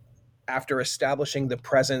after establishing the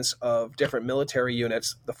presence of different military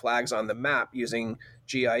units, the flags on the map using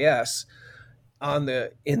GIS,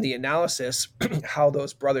 in the analysis how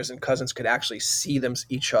those brothers and cousins could actually see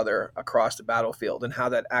each other across the battlefield, and how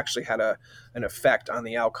that actually had an effect on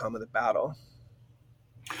the outcome of the battle.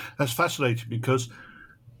 That's fascinating, because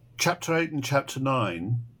Chapter 8 and Chapter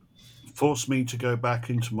 9 forced me to go back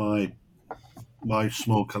into my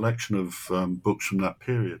small collection of books from that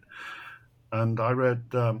period. And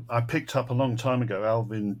I picked up a long time ago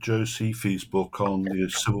Alvin Josephi's book on the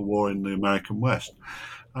Civil War in the American West.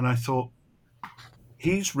 And I thought,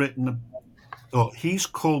 he's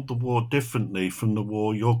called the war differently from the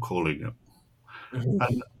war you're calling it.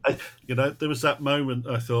 And, there was that moment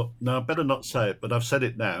I thought, no, I better not say it, but I've said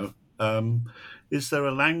it now. Is there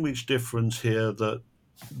a language difference here that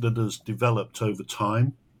has developed over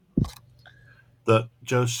time? That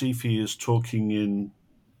Josephi is talking in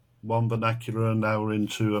one vernacular and now we're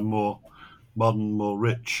into a more modern, more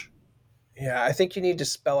rich? Yeah, I think you need to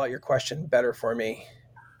spell out your question better for me.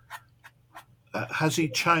 Has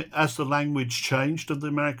the language changed of the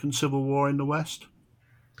American Civil War in the West?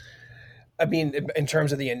 I mean, in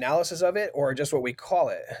terms of the analysis of it, or just what we call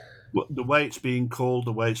it? The way it's being called,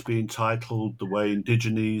 the way it's being titled, the way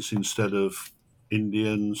indigenes instead of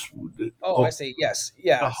Indians. Oh, I see. Yes.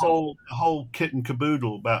 Yeah. The whole kit and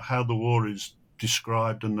caboodle about how the war is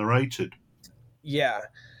described and narrated. Yeah.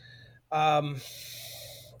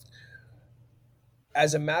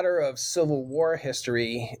 As a matter of Civil War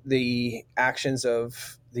history, the actions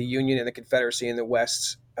of the Union and the Confederacy in the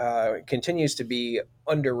West continues to be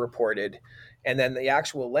underreported. And then the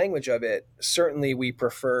actual language of it, certainly we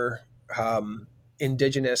prefer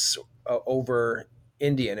indigenous over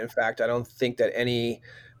Indian. In fact, I don't think that any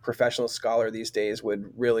professional scholar these days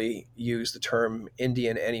would really use the term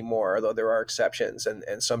Indian anymore, although there are exceptions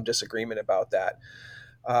and some disagreement about that.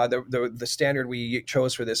 The standard we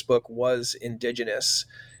chose for this book was indigenous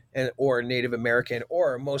or Native American,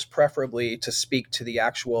 or most preferably to speak to the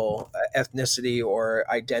actual ethnicity or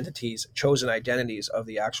chosen identities of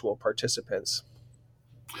the actual participants.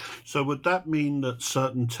 So would that mean that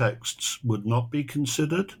certain texts would not be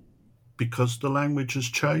considered because the language has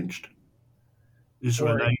changed? Is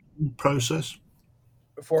there an aging process?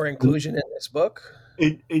 For inclusion in this book?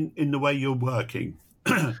 In the way you're working?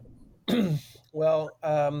 Well,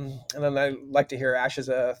 and then I'd like to hear Ash's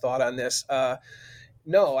thought on this.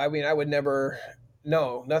 No, I mean, I would never.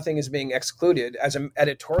 No, nothing is being excluded. As an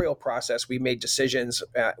editorial process, we made decisions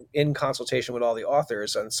in consultation with all the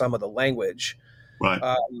authors on some of the language. Right.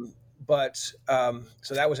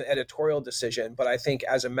 So that was an editorial decision. But I think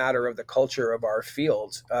as a matter of the culture of our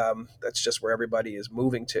field, that's just where everybody is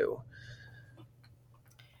moving to.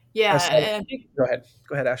 Yeah. Go ahead,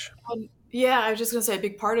 Ash. Yeah, I was just going to say a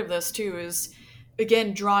big part of this too is,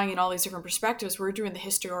 again, drawing in all these different perspectives. We're doing the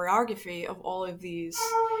historiography of all of these,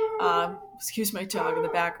 excuse my dog in the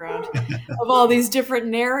background, of all these different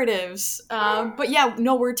narratives. But yeah,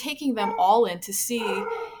 no, we're taking them all in to see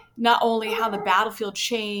not only how the battlefield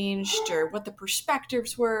changed or what the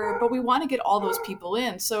perspectives were, but we want to get all those people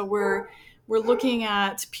in. So we're looking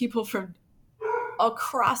at people from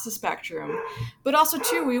across the spectrum, but also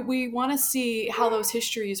too, we want to see how those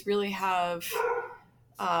histories really have,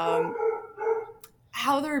 how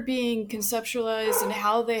they're being conceptualized and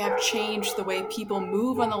how they have changed the way people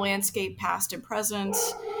move on the landscape, past and present.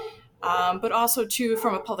 But also too,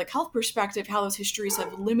 from a public health perspective, how those histories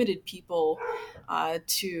have limited people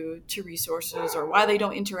to resources, or why they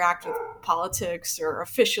don't interact with politics or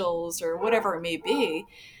officials or whatever it may be.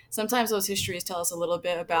 Sometimes those histories tell us a little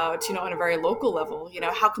bit about, on a very local level,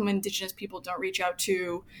 how come Indigenous people don't reach out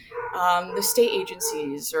to the state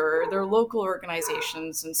agencies or their local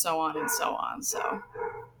organizations and so on and so on. So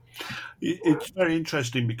it's very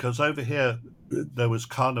interesting because over here there was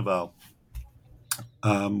Carnival,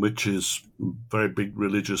 which is a very big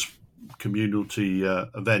religious community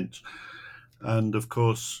event. And of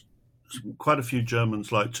course, quite a few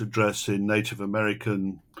Germans like to dress in Native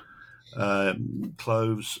American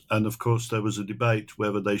clothes, and of course there was a debate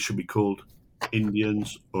whether they should be called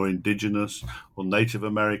Indians or Indigenous or Native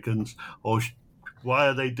Americans, or why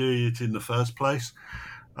are they doing it in the first place?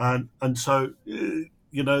 And so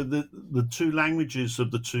the two languages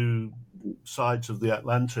of the two sides of the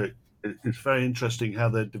Atlantic, it's very interesting how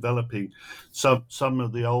they're developing. Some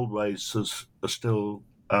of the old ways are still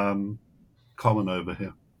common over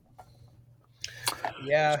here.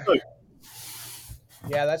 Yeah.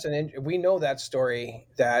 Yeah, that's we know that story,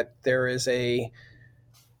 that there is a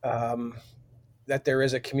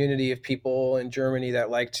community of people in Germany that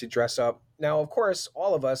like to dress up. Now, of course,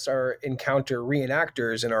 all of us encounter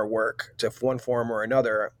reenactors in our work to one form or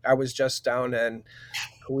another. I was just down in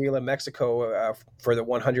Coahuila, Mexico, for the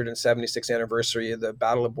 176th anniversary of the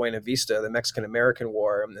Battle of Buena Vista, the Mexican-American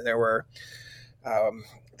War. And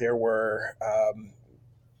there were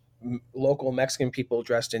local Mexican people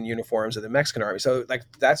dressed in uniforms of the Mexican army. So like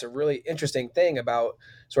that's a really interesting thing about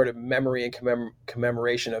sort of memory and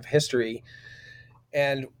commemoration of history.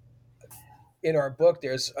 And in our book,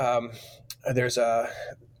 there's an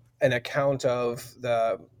account of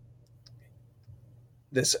a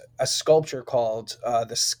sculpture called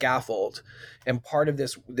the Scaffold, and part of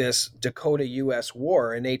this Dakota-U.S.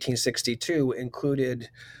 war in 1862 included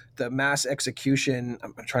the mass execution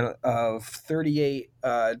of 38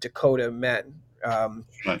 Dakota men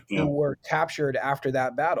who were captured after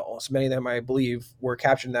that battle. So many of them, I believe, were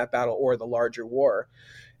captured in that battle or the larger war,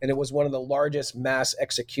 and it was one of the largest mass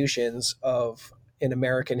executions in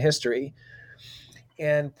American history.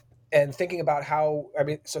 And thinking about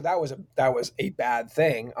so that was a bad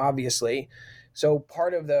thing, obviously. So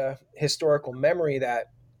part of the historical memory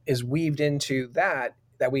that is weaved into that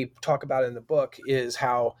we talk about in the book is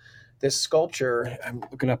how this sculpture, I'm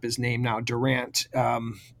looking up his name now, Durant,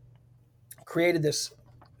 created this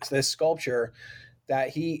sculpture that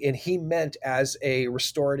he meant as a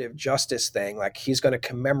restorative justice thing. Like he's going to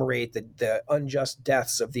commemorate the unjust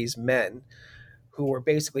deaths of these men who were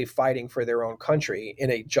basically fighting for their own country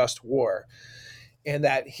in a just war. And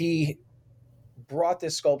that he brought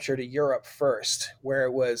this sculpture to Europe first, where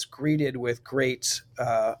it was greeted with great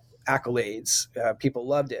accolades. People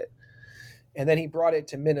loved it. And then he brought it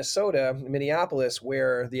to Minneapolis,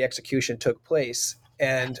 where the execution took place.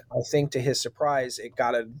 And I think to his surprise, it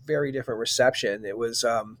got a very different reception. It was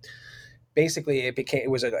basically, if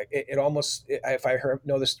I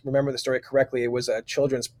remember the story correctly, it was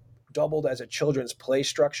doubled as a children's play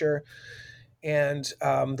structure. And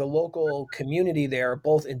the local community there,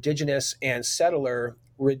 both indigenous and settler,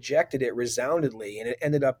 rejected it resoundingly, and it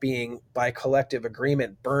ended up being, by collective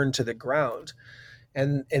agreement, burned to the ground.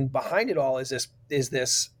 And behind it all is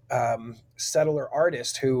this settler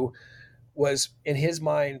artist who was, in his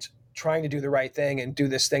mind, trying to do the right thing and do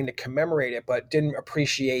this thing to commemorate it, but didn't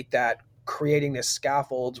appreciate that creating this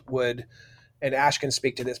scaffold would, and Ash can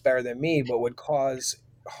speak to this better than me, but would cause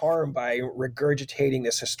harm by regurgitating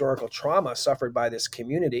this historical trauma suffered by this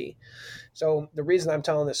community. So the reason I'm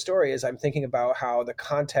telling this story is I'm thinking about how the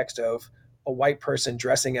context of a white person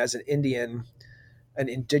dressing as an Indian, an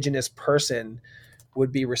indigenous person,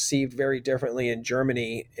 would be received very differently in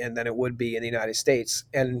Germany than it would be in the United States.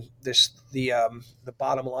 And the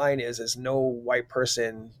bottom line is no white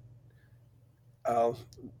person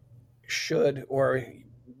should or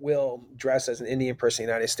will dress as an Indian person in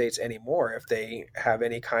the United States anymore if they have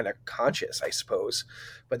any kind of conscience, I suppose.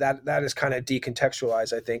 But that is kind of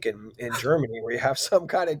decontextualized, I think, in Germany, where you have some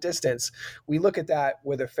kind of distance. We look at that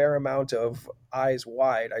with a fair amount of eyes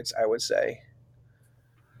wide, I would say.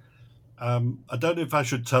 I don't know if I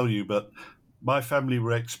should tell you, but my family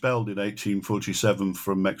were expelled in 1847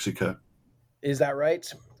 from Mexico. Is that right?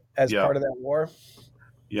 As part of that war?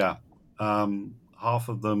 Yeah. Half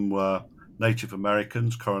of them were Native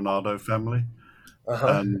Americans, Coronado family,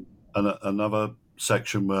 and another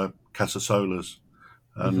section were Casasolas,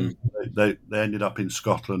 and they ended up in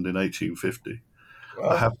Scotland in 1850. Wow.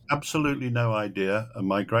 I have absolutely no idea, and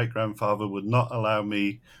my great-grandfather would not allow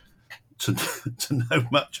me to know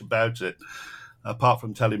much about it, apart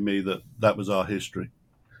from telling me that was our history.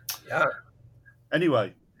 Yeah.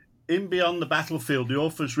 Anyway, in Beyond the Battlefield, the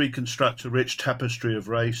authors reconstruct a rich tapestry of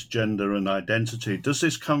race, gender, and identity. Does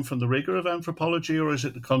this come from the rigor of anthropology, or is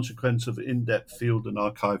it the consequence of in-depth field and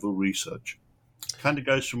archival research? Kind of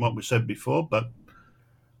goes from what we said before, but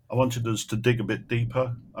I wanted us to dig a bit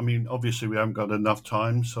deeper. I mean, obviously we haven't got enough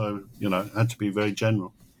time, so, it had to be very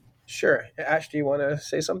general. Sure. Ash, do you want to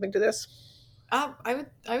say something to this? I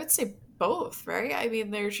would say both, right? I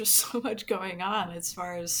mean, there's just so much going on as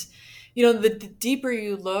far as, the deeper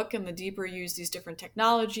you look and the deeper you use these different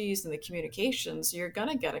technologies and the communications, you're going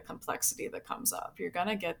to get a complexity that comes up. You're going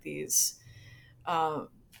to get these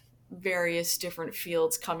various different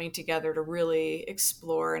fields coming together to really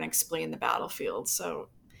explore and explain the battlefield. So,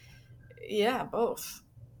 yeah, both.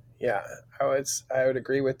 Yeah, I would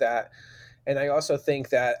agree with that. And I also think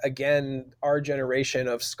that, again, our generation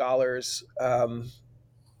of scholars,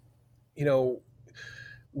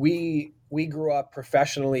 we grew up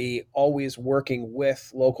professionally always working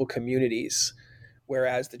with local communities,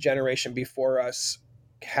 whereas the generation before us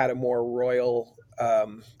had a more royal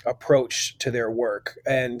approach to their work.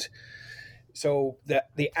 And so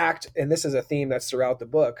the act, and this is a theme that's throughout the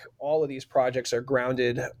book, all of these projects are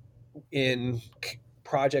grounded in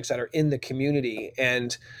projects that are in the community.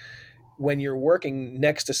 And when you're working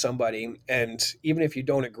next to somebody, and even if you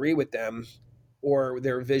don't agree with them or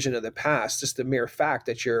their vision of the past, just the mere fact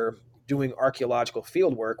that you're doing archaeological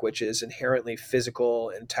field work, which is inherently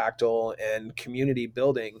physical and tactile and community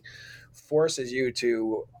building, forces you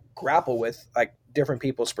to grapple with like different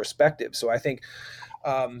people's perspectives. So I think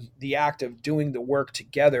the act of doing the work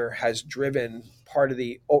together has driven part of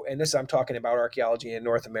and this I'm talking about archaeology in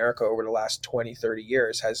North America over the last 20, 30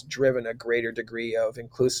 years, has driven a greater degree of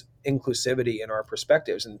inclusivity in our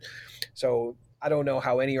perspectives. And so I don't know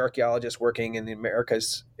how any archaeologist working in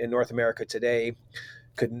North America today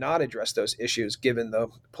could not address those issues given the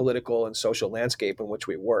political and social landscape in which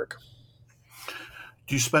we work.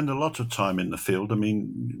 Do you spend a lot of time in the field? I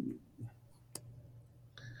mean,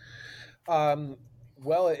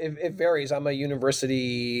 well, it varies. I'm a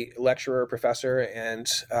university lecturer, professor,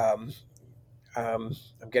 and I'm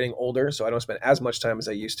getting older, so I don't spend as much time as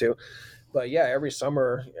I used to. But yeah, every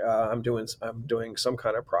summer I'm doing some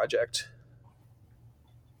kind of project.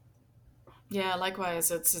 Yeah,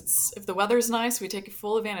 likewise. It's if the weather's nice, we take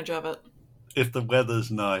full advantage of it. If the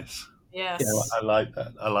weather's nice. Yes. Yeah, I like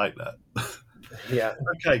that. Yeah.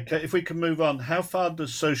 Okay, if we can move on, how far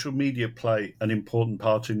does social media play an important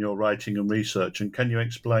part in your writing and research, and can you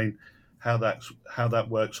explain how that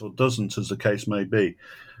works or doesn't, as the case may be?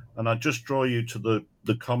 And I just draw you to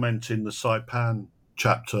the comment in the Saipan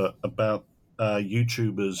chapter about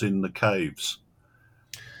YouTubers in the caves.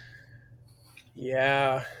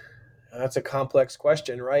 Yeah, that's a complex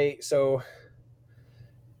question, right? So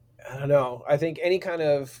I don't know. I think any kind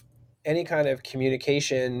of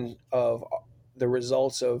communication of the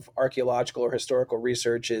results of archaeological or historical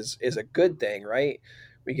research is a good thing, right?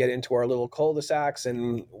 We get into our little cul-de-sacs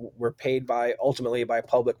and we're paid ultimately by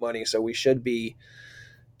public money, so we should be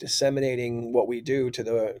disseminating what we do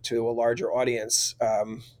to a larger audience,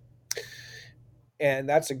 and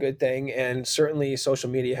that's a good thing. And certainly, social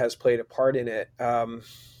media has played a part in it, and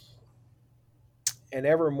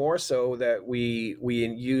ever more so that we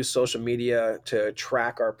use social media to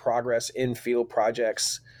track our progress in field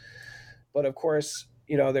projects. But of course,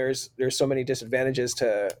 there's so many disadvantages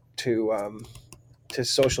to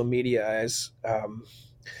social media, as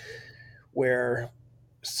where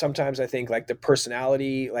sometimes I think like the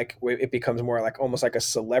personality, like it becomes more like almost like a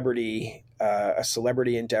celebrity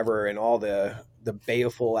endeavor, and all the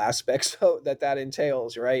baleful aspects that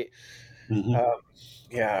entails, right? Mm-hmm.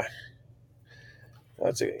 Yeah,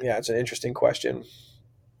 it's an interesting question.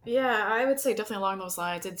 Yeah, I would say definitely along those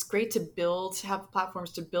lines. It's great to have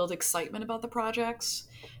platforms to build excitement about the projects.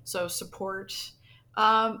 So support.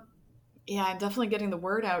 Yeah, I'm definitely getting the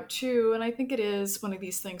word out too. And I think it is one of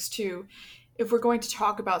these things too. If we're going to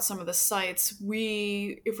talk about some of the sites,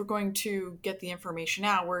 if we're going to get the information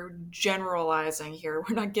out, we're generalizing here.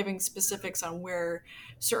 We're not giving specifics on where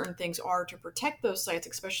certain things are to protect those sites,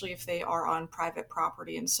 especially if they are on private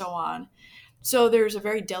property and so on. So there's a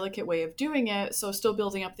very delicate way of doing it. So still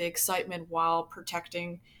building up the excitement while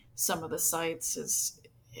protecting some of the sites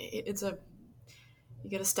you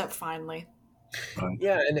get to step finely.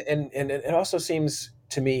 Yeah, and it also seems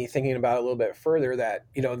to me, thinking about it a little bit further, that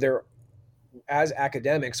there, as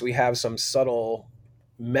academics, we have some subtle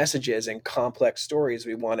messages and complex stories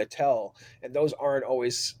we want to tell, and those aren't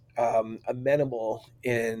always amenable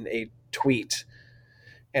in a tweet.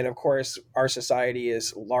 And of course, our society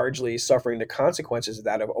is largely suffering the consequences of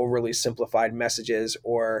that, of overly simplified messages,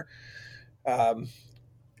 or, and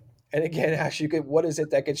again, Ash, what is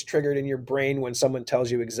it that gets triggered in your brain when someone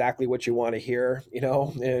tells you exactly what you want to hear, an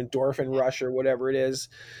endorphin rush or whatever it is.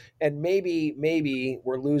 And maybe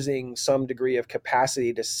we're losing some degree of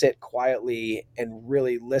capacity to sit quietly and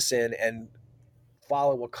really listen and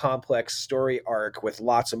follow a complex story arc with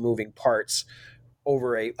lots of moving parts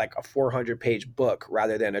over a 400-page book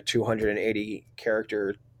rather than a 280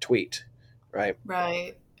 character tweet, right?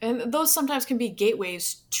 Right. And those sometimes can be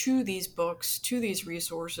gateways to these books, to these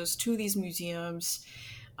resources, to these museums,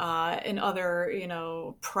 and other,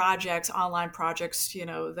 projects, online projects,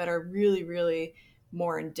 that are really, really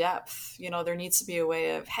more in depth. There needs to be a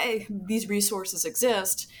way of, hey, these resources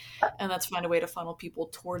exist, and let's find a way to funnel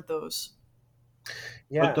people toward those.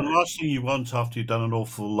 Yeah. But the last thing you want after you've done an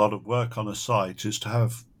awful lot of work on a site is to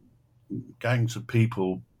have gangs of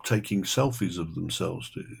people taking selfies of themselves.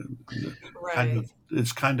 Right.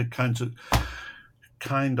 It's kind of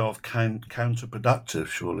counterproductive,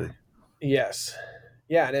 surely. Yes.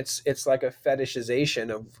 Yeah, and it's like a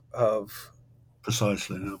fetishization of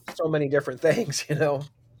precisely so many different things,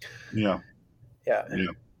 Yeah.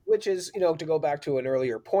 Which is, to go back to an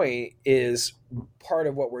earlier point, is part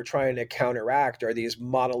of what we're trying to counteract are these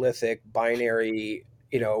monolithic binary,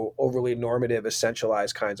 overly normative,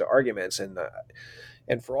 essentialized kinds of arguments.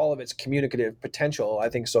 And for all of its communicative potential, I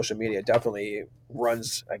think social media definitely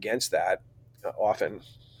runs against that often.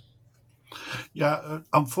 Yeah,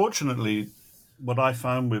 unfortunately, what I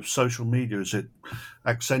found with social media is it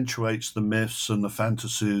accentuates the myths and the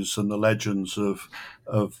fantasies and the legends of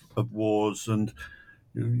wars, and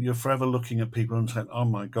you're forever looking at people and saying, "Oh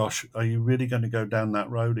my gosh, are you really going to go down that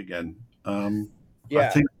road again?" I Yeah.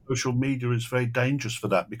 think social media is very dangerous for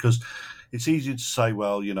that, because it's easy to say,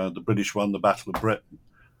 "Well, the British won the Battle of Britain."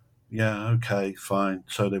 Yeah, okay, fine.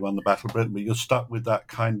 So they won the Battle of Britain, but you're stuck with that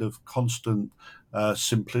kind of constant,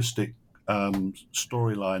 simplistic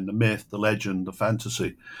storyline, the myth, the legend, the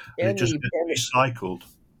fantasy, and it And just the gets recycled.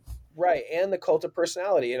 Right, and the cult of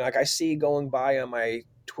personality. And like I see going by on my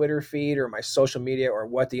Twitter feed or my social media or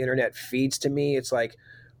what the internet feeds to me, it's like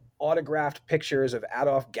autographed pictures of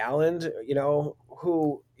Adolf Galland,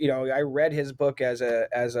 who, I read his book as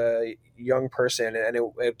a young person, and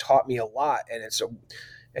it taught me a lot, and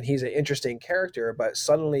he's an interesting character. But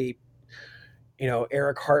suddenly,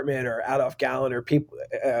 Eric Hartman or Adolf Galland or people,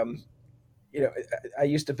 I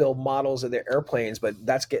used to build models of their airplanes, but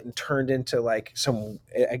that's getting turned into like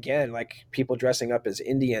like people dressing up as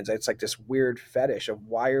Indians. It's like this weird fetish of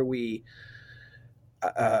why are we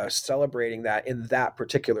celebrating that in that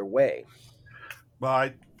particular way? Well,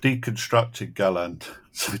 I deconstructed Galland,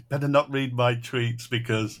 so you better not read my tweets,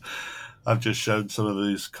 because I've just shown some of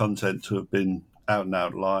his content to have been out and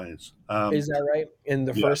out lies. Is that right? In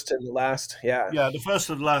the Yeah. first and the last? Yeah. Yeah, the first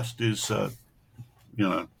and last is,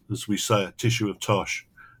 as we say, a tissue of tosh.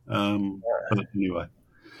 But anyway,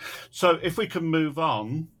 so if we can move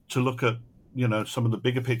on to look at, some of the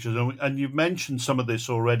bigger pictures, and you've mentioned some of this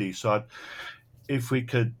already, so if we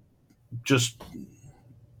could just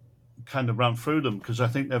kind of run through them, because I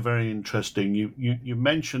think they're very interesting. You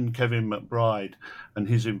mentioned Kevin McBride and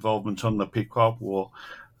his involvement on the Pequot War.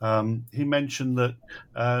 He mentioned that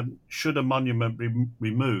should a monument be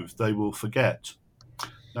removed, they will forget.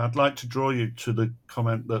 Now, I'd like to draw you to the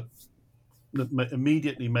comment that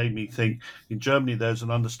immediately made me think, in Germany there's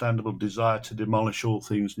an understandable desire to demolish all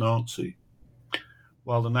things Nazi,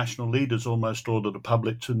 while the national leaders almost order the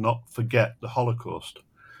public to not forget the Holocaust.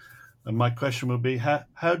 And my question would be,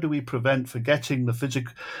 how do we prevent forgetting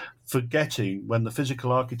when the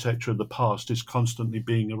physical architecture of the past is constantly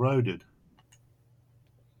being eroded?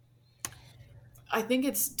 I think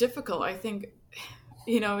it's difficult. I think,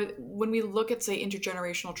 when we look at, say,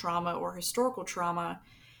 intergenerational trauma or historical trauma,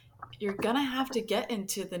 you're going to have to get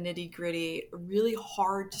into the nitty gritty, really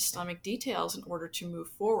hard to stomach details in order to move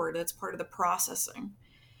forward. That's part of the processing.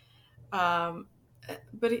 But,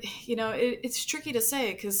 it's tricky to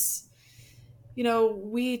say because,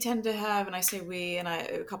 we tend to have, and I say we, and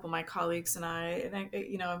a couple of my colleagues and I,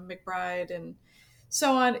 McBride and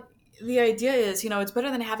so on. The idea is, it's better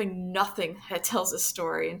than having nothing that tells a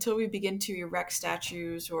story until we begin to erect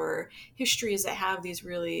statues or histories that have these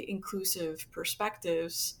really inclusive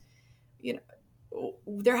perspectives.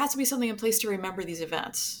 There has to be something in place to remember these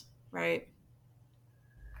events, right?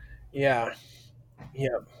 Yeah.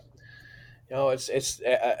 Yeah. It's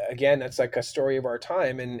again, that's like a story of our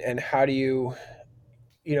time. And how do you,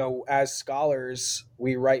 as scholars,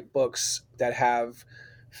 we write books that have,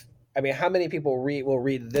 how many people will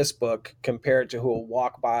read this book compared to who will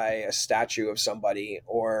walk by a statue of somebody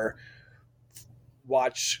or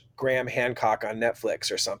watch Graham Hancock on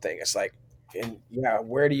Netflix or something? It's like,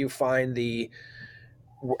 how do you find the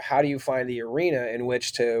arena in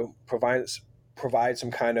which to provide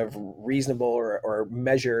some kind of reasonable or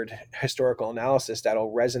measured historical analysis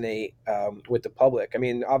that'll resonate with the public?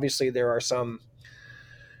 Obviously there are some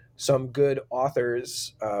good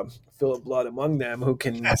authors, Philip Blood among them, who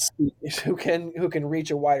can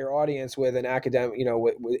reach a wider audience with an academic,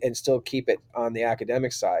 and still keep it on the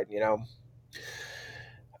academic side.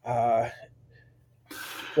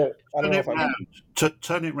 But I don't know if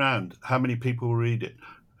turn it round. How many people read it?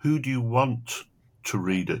 Who do you want to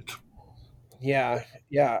read it? Yeah.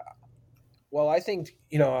 Well, I think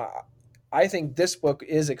this book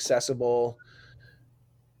is accessible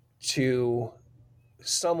to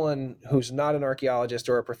someone who's not an archaeologist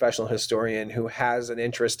or a professional historian who has an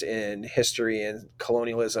interest in history and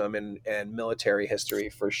colonialism and military history,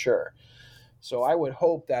 for sure. So I would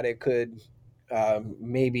hope that it could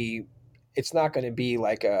maybe, it's not going to be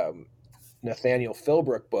like a Nathaniel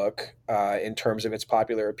Philbrook book in terms of its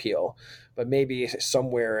popular appeal, but maybe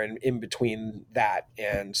somewhere in between that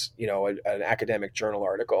and an academic journal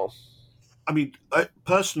article.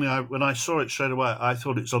 Personally, when I saw it straight away, I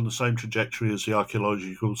thought it's on the same trajectory as the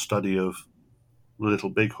archaeological study of the Little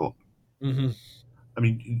Bighorn. Mm-hmm.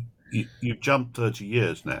 you've jumped 30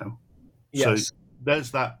 years now. So Yes.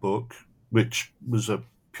 there's that book, which was a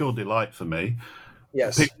pure delight for me.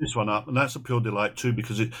 Yes. Pick this one up, and that's a pure delight too,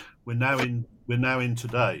 because we're now in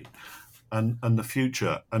today and the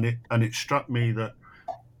future, and it struck me that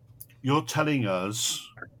your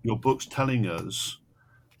book's telling us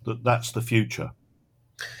that that's the future.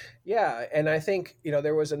 Yeah, and I think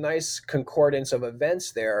there was a nice concordance of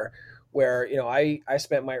events there, where I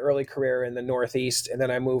spent my early career in the Northeast, and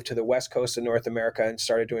then I moved to the West Coast of North America and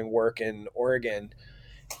started doing work in Oregon.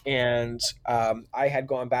 And I had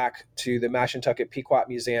gone back to the Mashantucket Pequot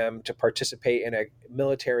Museum to participate in a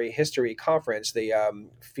military history conference, the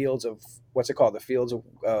Fields of the Fields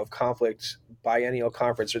of Conflict Biennial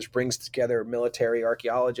Conference, which brings together military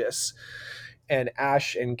archaeologists. And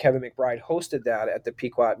Ash and Kevin McBride hosted that at the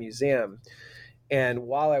Pequot Museum. And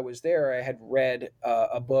while I was there, I had read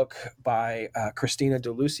a book by Christina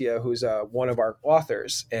DeLucia, who's one of our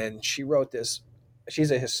authors, and she wrote this.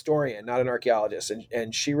 She's a historian, not an archaeologist,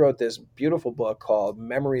 and she wrote this beautiful book called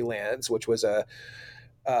Memory Lands, which was a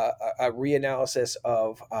reanalysis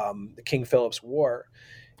of the King Philip's War.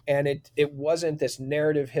 And it wasn't this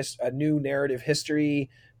a new narrative history,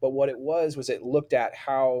 but what it was it looked at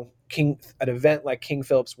how an event like King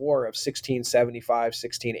Philip's War of 1675,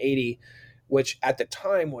 1680, which at the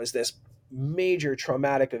time was this major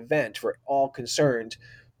traumatic event for all concerned,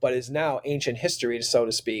 but is now ancient history, so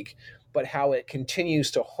to speak, but how it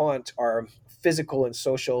continues to haunt our physical and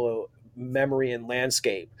social memory and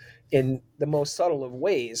landscape in the most subtle of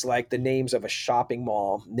ways, like the names of a shopping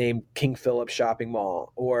mall named King Philip Shopping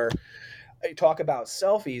Mall, or I talk about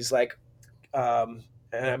selfies, like, and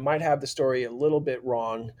I might have the story a little bit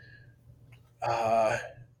wrong,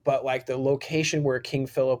 but like the location where King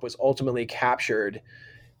Philip was ultimately captured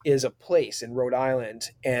is a place in Rhode Island.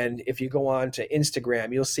 And if you go on to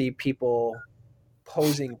Instagram, you'll see people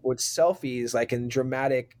posing with selfies, like in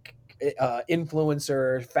dramatic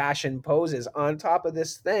influencer fashion poses on top of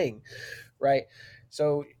this thing, right?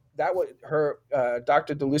 So that was her.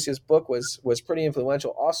 Dr. DeLucia's book was pretty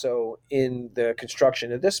influential also in the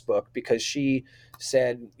construction of this book, because she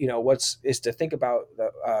said, is to think about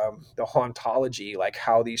the hauntology, like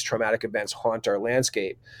how these traumatic events haunt our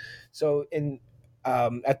landscape. So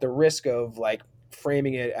at the risk of like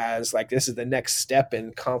framing it as like this is the next step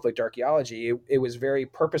in conflict archaeology, it was very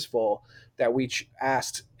purposeful that we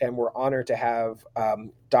asked and were honored to have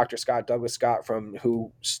Dr. Douglas Scott,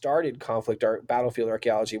 who started battlefield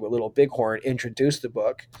archaeology with Little Bighorn, introduce the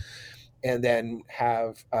book, and then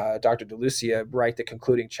have Dr. DeLucia write the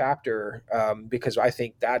concluding chapter, because I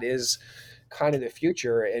think that is kind of the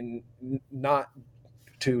future, and not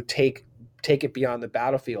to take it beyond the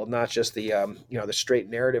battlefield, not just the the straight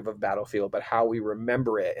narrative of battlefield, but how we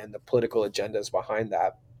remember it and the political agendas behind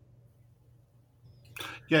that.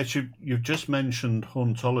 Yes, you've just mentioned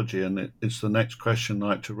hauntology, and it's the next question I'd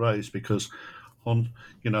like to raise, because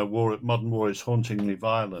modern war is hauntingly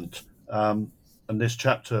violent, and this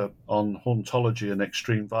chapter on hauntology and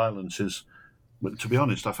extreme violence is, to be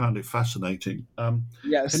honest, I found it fascinating.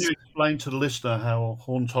 Yes. Can you explain to the listener how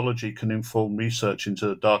hauntology can inform research into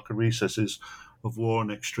the darker recesses of war and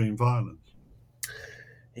extreme violence?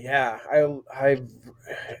 Yeah,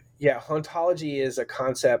 hauntology is a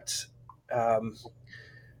concept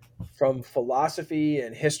from philosophy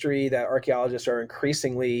and history that archaeologists are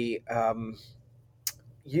increasingly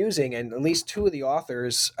using, and at least two of the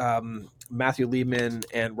authors, Matthew Liebman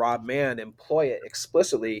and Rob Mann, employ it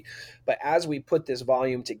explicitly. But as we put this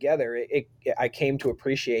volume together, I came to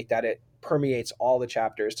appreciate that it permeates all the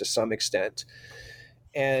chapters to some extent.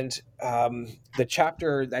 And the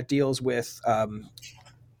chapter that deals with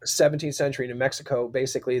 17th century New Mexico,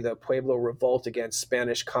 basically the Pueblo revolt against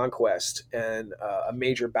Spanish conquest and a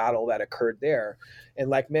major battle that occurred there. And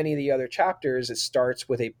like many of the other chapters, it starts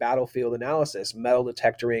with a battlefield analysis, metal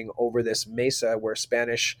detectoring over this mesa where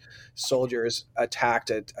Spanish soldiers attacked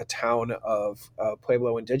a town of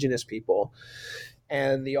Pueblo indigenous people.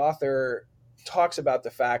 And the author talks about the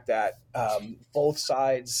fact that both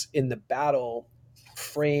sides in the battle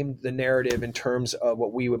framed the narrative in terms of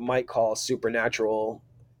what we might call supernatural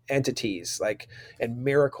entities, and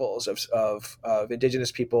miracles of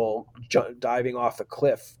indigenous people diving off a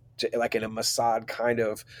cliff, like in a Mossad kind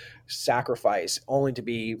of sacrifice, only to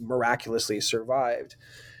be miraculously survived.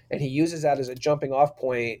 And he uses that as a jumping off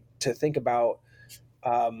point to think about,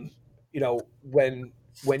 when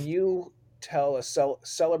you tell a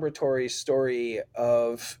celebratory story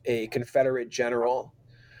of a Confederate general,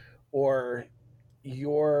 or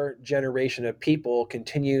your generation of people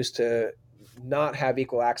continues to not have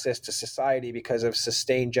equal access to society because of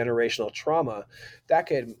sustained generational trauma, that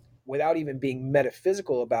could without even being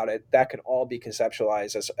metaphysical about it, that can all be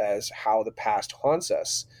conceptualized as how the past haunts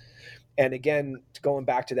us. And again, going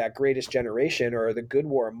back to that greatest generation or the good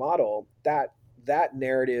war model, that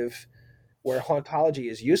narrative where hauntology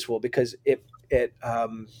is useful because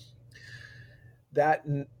that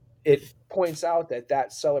it points out that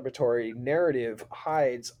celebratory narrative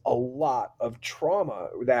hides a lot of trauma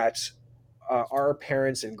that our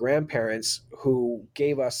parents and grandparents who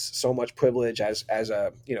gave us so much privilege as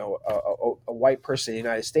a a white person in the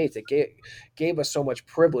United States, that gave us so much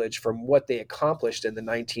privilege from what they accomplished in the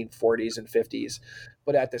 1940s and 50s,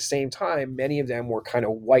 but at the same time many of them were kind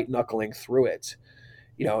of white knuckling through it.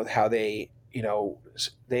 How they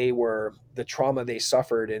were, the trauma they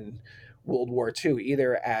suffered in World War II,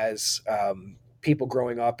 either as people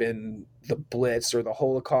growing up in the Blitz or the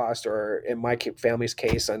Holocaust, or in my family's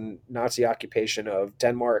case, on Nazi occupation of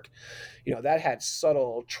Denmark. That had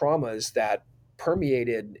subtle traumas that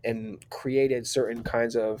permeated and created certain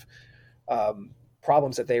kinds of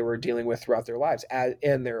problems that they were dealing with throughout their lives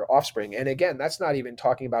and their offspring. And again, that's not even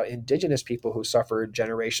talking about indigenous people who suffered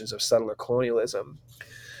generations of settler colonialism.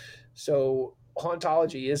 So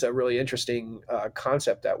hauntology is a really interesting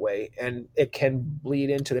concept that way, and it can bleed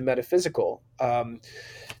into the metaphysical.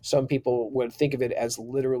 Some people would think of it as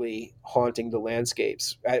literally haunting the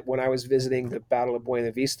landscapes. When I was visiting the Battle of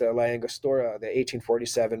Buena Vista, La Angostura, the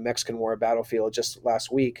 1847 Mexican War battlefield just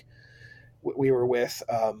last week, we were with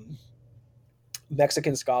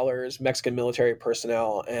Mexican scholars, Mexican military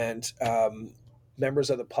personnel, and members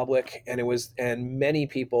of the public, and many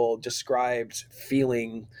people described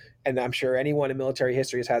feeling, and I'm sure anyone in military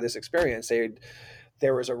history has had this experience.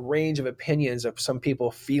 There was a range of opinions of some people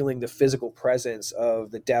feeling the physical presence of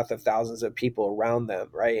the death of thousands of people around them,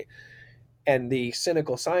 right? And the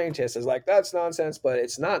cynical scientist is like, that's nonsense, but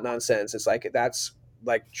it's not nonsense. It's like, that's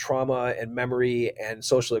like trauma and memory and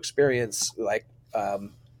social experience, like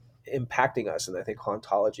impacting us. And I think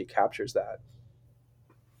hauntology captures that.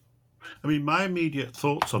 I mean, my immediate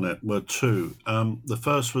thoughts on it were two. The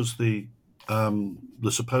first was the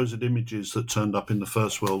supposed images that turned up in the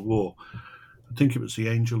First World War. I think it was the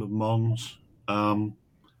Angel of Mons.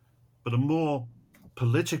 But a more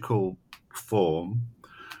political form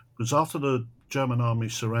was after the German army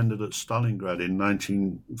surrendered at Stalingrad in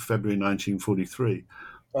February 1943.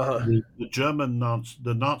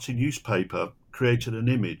 The Nazi newspaper created an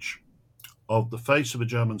image of the face of a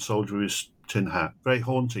German soldier with his tin hat, very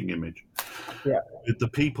haunting image, with the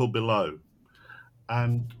people below.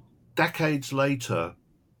 And decades later,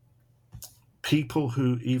 people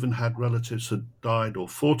who even had relatives who died or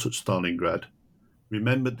fought at Stalingrad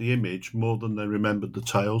remembered the image more than they remembered the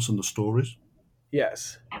tales and the stories.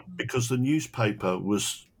 Yes. Because the newspaper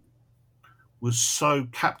was so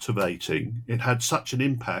captivating, it had such an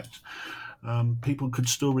impact, people could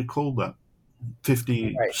still recall that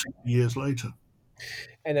 50 years later.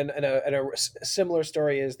 And a similar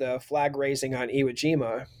story is the flag raising on Iwo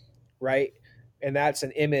Jima, right? And that's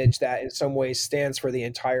an image that in some ways stands for the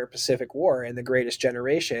entire Pacific War and the greatest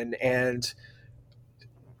generation. And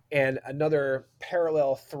another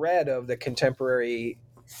parallel thread of the contemporary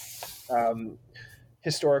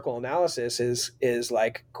historical analysis is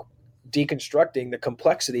like deconstructing the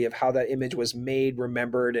complexity of how that image was made,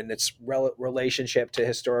 remembered, and its relationship to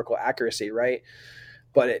historical accuracy, right?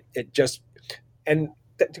 But it just, and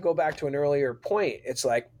to go back to an earlier point, it's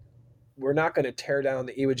like, we're not going to tear down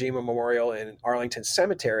the Iwo Jima Memorial in Arlington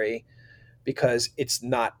Cemetery because it's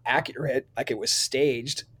not accurate, like it was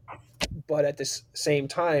staged. But at the same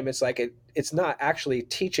time, it's like it's not actually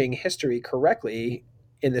teaching history correctly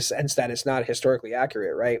in the sense that it's not historically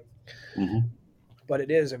accurate, right? Mm-hmm. But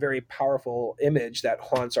it is a very powerful image that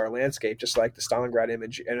haunts our landscape, just like the Stalingrad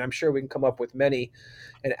image. And I'm sure we can come up with many.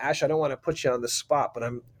 And Ash, I don't want to put you on the spot, but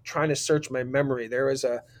I'm trying to search my memory.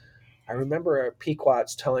 I remember a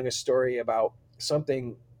Pequot's telling a story about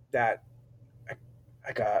something that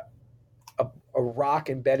like a rock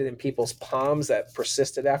embedded in people's palms that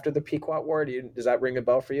persisted after the Pequot War. Does that ring a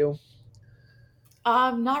bell for you?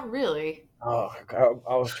 Not really. Oh,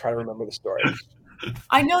 I'll try to remember the story.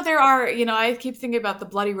 I know there are, I keep thinking about the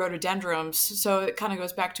bloody rhododendrons, so it kind of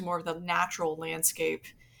goes back to more of the natural landscape.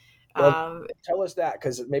 Well, tell us that,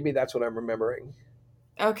 because maybe that's what I'm remembering.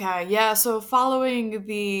 Okay, yeah, so following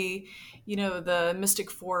the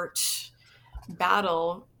Mystic Fort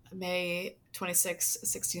battle, May 26,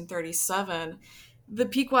 1637, the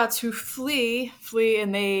Pequots who flee,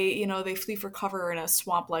 and they flee for cover in a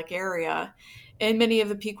swamp-like area, and many of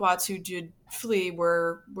the Pequots who did flee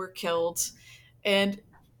were killed. And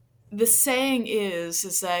the saying is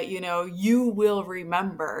that, you will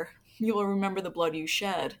remember, you will remember the blood you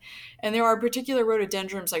shed. And there are particular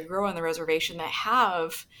rhododendrons that grow on the reservation that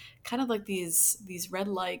have kind of like these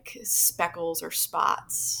red-like speckles or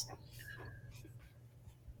spots.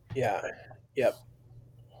 Yeah. Yep.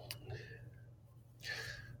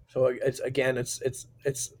 So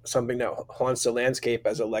it's something that haunts the landscape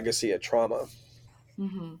as a legacy of trauma.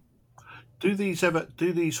 Mm-hmm. Do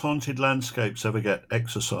these haunted landscapes ever get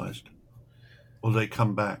exorcised, or do they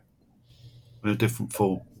come back in a different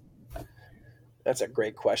form? That's a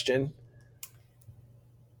great question.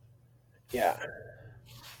 Yeah.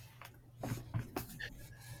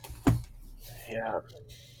 Yeah.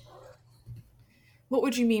 What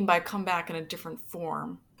would you mean by come back in a different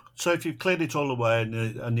form? So if you've cleared it all away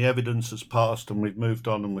and the evidence has passed and we've moved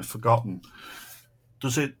on and we've forgotten,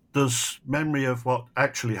 does memory of what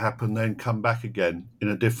actually happened then come back again in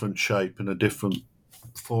a different shape, in a different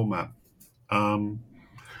format? I'm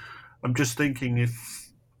just thinking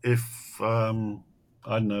if I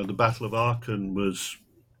don't know, the Battle of Aachen was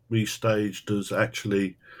restaged as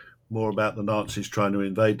actually more about the Nazis trying to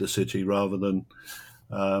invade the city rather than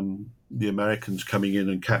the Americans coming in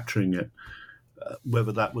and capturing it,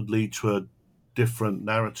 whether that would lead to a different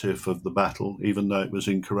narrative of the battle, even though it was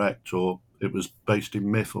incorrect or it was based in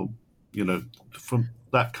myth, or, from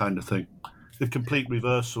that kind of thing. The complete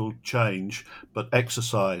reversal change, but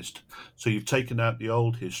exercised. So you've taken out the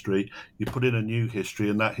old history, you put in a new history,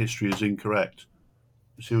 and that history is incorrect.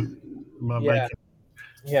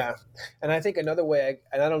 Yeah. And I think another way,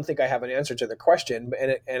 and I don't think I have an answer to the question,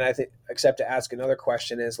 and I think, except to ask another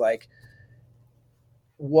question is like,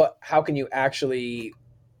 how can you actually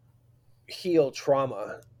heal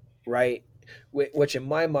trauma, right? Which in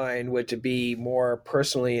my mind would to be more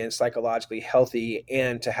personally and psychologically healthy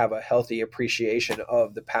and to have a healthy appreciation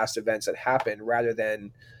of the past events that happened, rather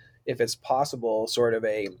than, if it's possible, sort of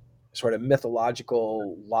a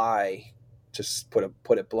mythological lie, to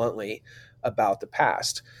put it bluntly, about the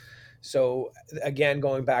past. So again,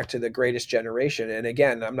 going back to the Greatest Generation, and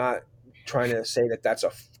again, I'm not trying to say that that's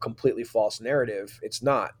a completely false narrative. It's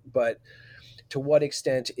not. But to what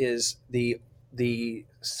extent is the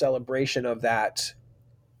celebration of that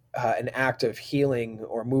an act of healing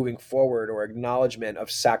or moving forward or acknowledgement of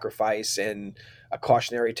sacrifice and a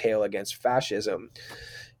cautionary tale against fascism?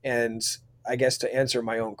 And I guess to answer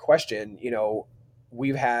my own question,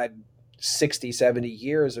 we've had 60, 70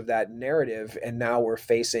 years of that narrative, and now we're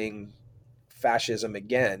facing fascism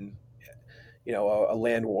again, a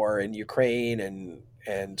land war in Ukraine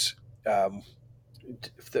and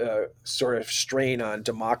the sort of strain on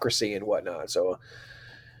democracy and whatnot. So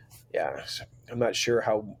yeah, I'm not sure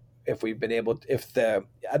I'm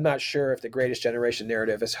not sure if the Greatest Generation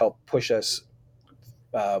narrative has helped push us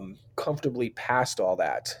comfortably past all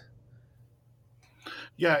that.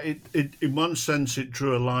 Yeah, it in one sense it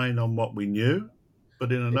drew a line on what we knew,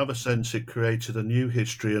 but in another sense it created a new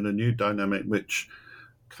history and a new dynamic, which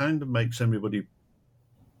kind of makes everybody,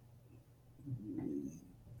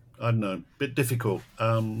 I don't know, a bit difficult.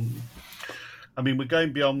 We're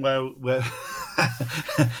going beyond where we're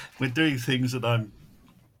doing things that I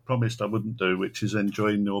promised I wouldn't do, which is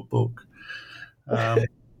enjoying your book. I'm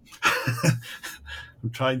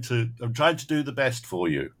trying to do the best for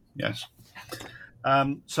you. Yes.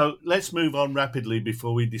 So let's move on rapidly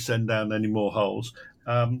before we descend down any more holes.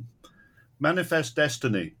 Manifest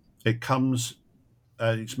Destiny. It comes,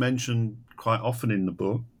 it's mentioned quite often in the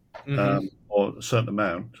book, or a certain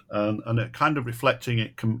amount, and it kind of reflecting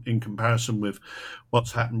it in comparison with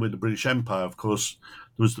what's happened with the British Empire. Of course,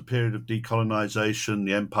 there was the period of decolonization.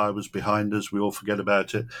 The empire was behind us. We all forget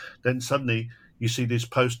about it. Then suddenly you see this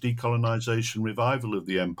post-decolonization revival of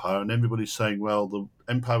the empire, and everybody's saying, well, the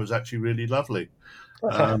empire was actually really lovely.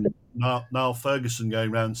 Niall Ferguson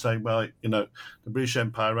going around saying, well, the British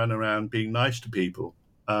Empire ran around being nice to people.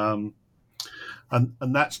 And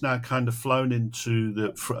that's now kind of flowed into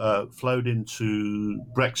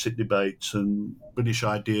Brexit debates and British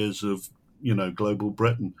ideas of, global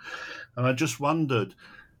Britain. And I just wondered,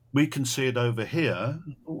 we can see it over here.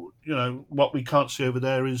 What we can't see over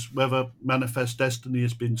there is whether Manifest Destiny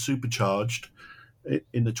has been supercharged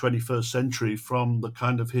in the 21st century from the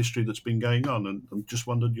kind of history that's been going on. And I just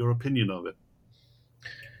wondered your opinion of it.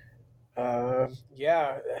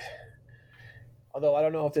 Yeah. Although I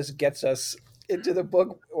don't know if this gets us into the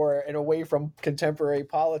book or away from contemporary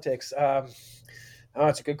politics.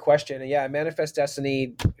 It's a good question. And yeah, Manifest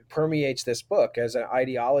Destiny permeates this book as an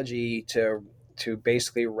ideology to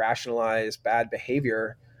basically rationalize bad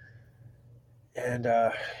behavior. And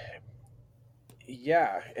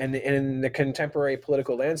and in the contemporary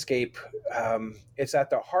political landscape, it's at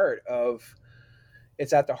the heart of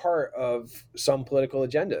it's at the heart of some political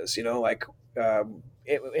agendas. Like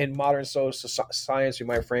in modern social science, we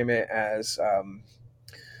might frame it as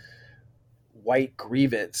white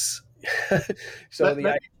grievance. So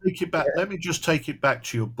let me just take it back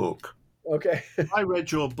to your book. Okay. If I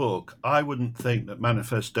read your book, I wouldn't think that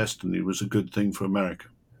Manifest Destiny was a good thing for America.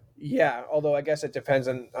 Yeah, although I guess it depends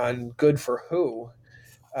on good for who.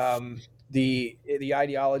 The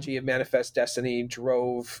ideology of Manifest Destiny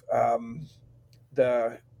drove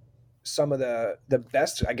some of the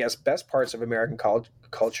best parts of American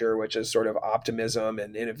culture, which is sort of optimism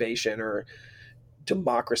and innovation or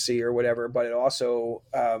democracy or whatever. But it also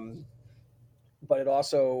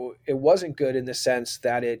it wasn't good in the sense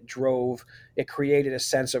that it created a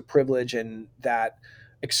sense of privilege, and that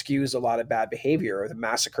excused a lot of bad behavior, or the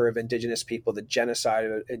massacre of indigenous people, the genocide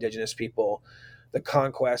of indigenous people, the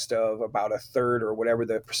conquest of about a third or whatever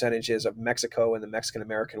the percentage is of Mexico in the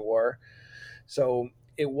Mexican-American War. So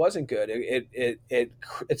it wasn't good. It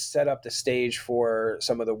set up the stage for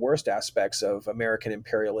some of the worst aspects of American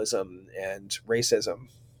imperialism and racism.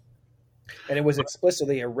 And it was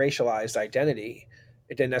explicitly a racialized identity.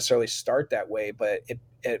 It didn't necessarily start that way, but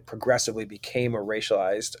it progressively became a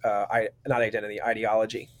racialized, not identity,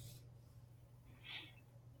 ideology.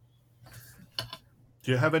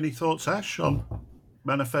 Do you have any thoughts, Ash, on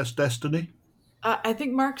Manifest Destiny? I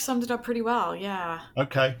think Mark summed it up pretty well, yeah.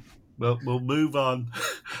 Okay, well, we'll move on.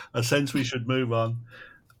 I sense we should move on.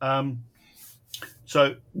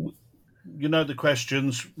 So, the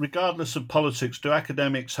questions. Regardless of politics, do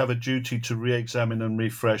academics have a duty to re-examine and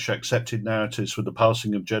refresh accepted narratives for the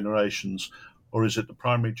passing of generations, or is it the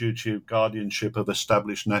primary duty of guardianship of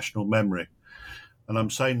established national memory? And I'm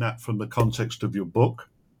saying that from the context of your book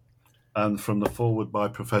and from the foreword by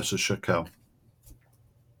Professor Shakel.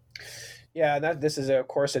 Yeah, this is, of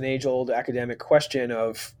course, an age-old academic question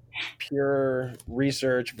of pure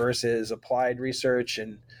research versus applied research,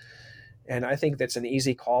 and I think that's an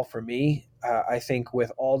easy call for me. I think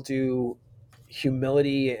with all due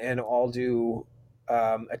humility and all due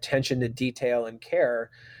attention to detail and care,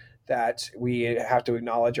 that we have to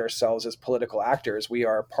acknowledge ourselves as political actors. We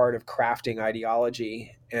are part of crafting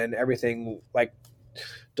ideology, and everything like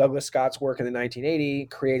Douglas Scott's work in the 1980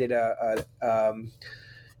 created an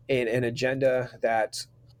agenda that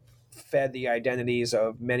fed the identities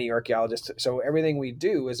of many archaeologists. So everything we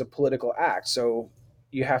do is a political act. So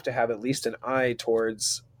you have to have at least an eye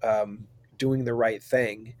towards doing the right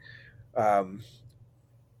thing,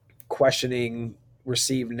 questioning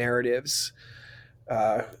received narratives,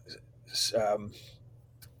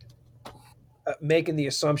 making the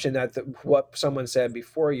assumption that what someone said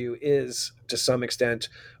before you is, to some extent,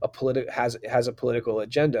 has a political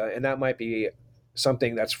agenda, and that might be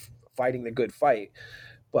something that's fighting the good fight,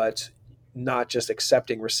 but not just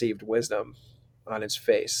accepting received wisdom on its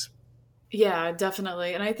face. Yeah,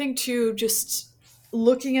 definitely. And I think too, just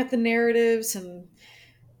looking at the narratives and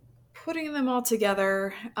putting them all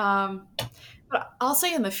together. But I'll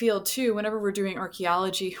say in the field too, whenever we're doing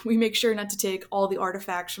archaeology, we make sure not to take all the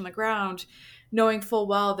artifacts from the ground, knowing full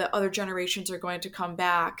well that other generations are going to come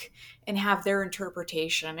back and have their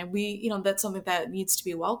interpretation. And that's something that needs to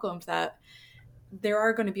be welcomed, that there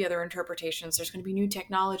are going to be other interpretations. There's going to be new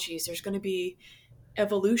technologies. There's going to be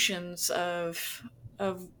evolutions of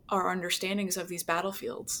our understandings of these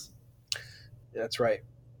battlefields. That's right.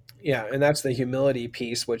 Yeah, and that's the humility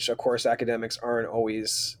piece, which of course academics aren't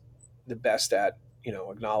always the best at,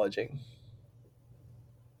 acknowledging.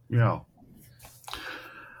 Yeah.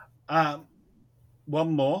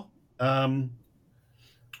 One more.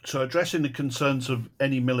 So addressing the concerns of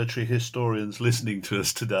any military historians listening to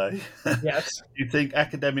us today. Yes. Do you think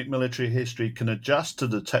academic military history can adjust to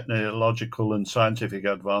the technological and scientific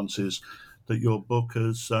advances that your book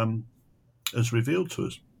has revealed to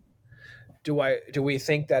us? Do we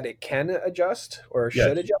think that it can adjust or Yes.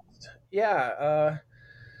 should adjust? Yeah.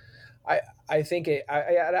 I think it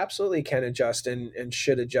absolutely can adjust and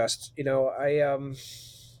should adjust.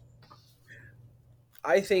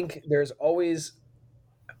 I think there's always,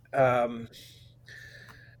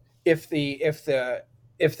 if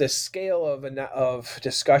the scale of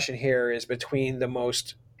discussion here is between the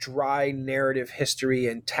most dry narrative history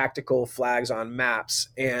and tactical flags on maps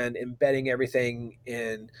and embedding everything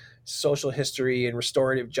in social history and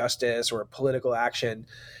restorative justice or political action,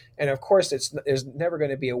 and of course there's never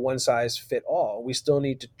going to be a one size fit all. We still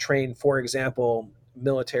need to train, for example,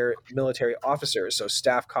 military officers, so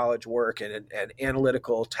staff college work and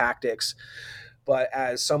analytical tactics. But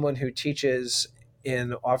as someone who teaches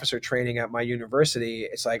in officer training at my university,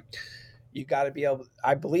 it's like, you got to be able,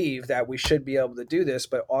 I believe that we should be able to do this,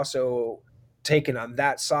 but also taken on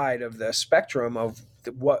that side of the spectrum of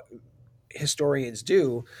what historians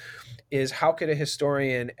do is, how could a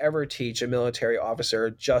historian ever teach a military officer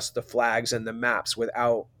just the flags and the maps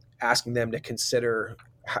without asking them to consider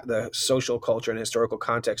the social culture and historical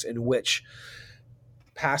context in which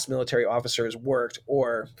past military officers worked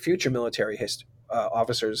or future military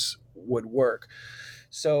officers would work.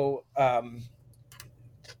 So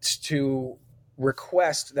to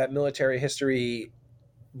request that military history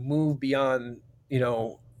move beyond,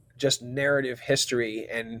 just narrative history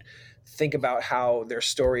and think about how their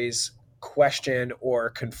stories question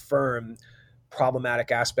or confirm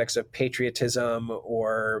problematic aspects of patriotism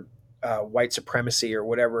or white supremacy or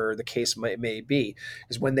whatever the case may be,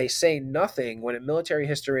 is when they say nothing, when a military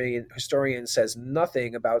historian says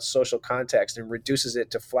nothing about social context and reduces it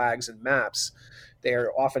to flags and maps, they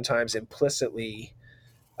are oftentimes implicitly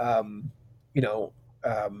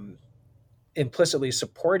implicitly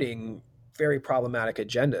supporting very problematic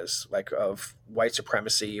agendas, like of white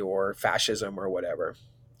supremacy or fascism or whatever.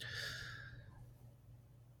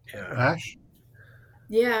 Yeah. Ash?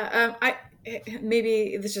 Yeah, I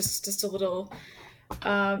maybe it's just a little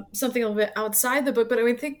something a little bit outside the book, but I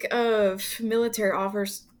would think of military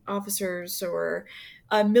officers or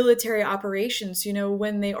military operations.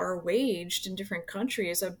 When they are waged in different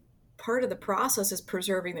countries, a part of the process is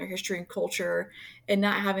preserving their history and culture, and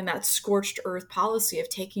not having that scorched earth policy of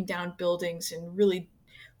taking down buildings and really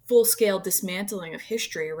full scale dismantling of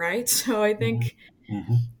history. Right. So I think.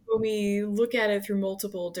 Mm-hmm. When we look at it through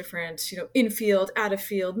multiple different, in-field,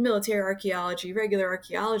 out-of-field, military archaeology, regular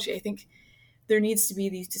archaeology, I think there needs to be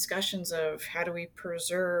these discussions of how do we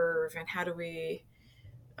preserve and how do we,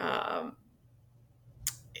 again,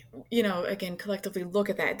 collectively look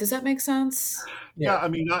at that. Does that make sense? Yeah, I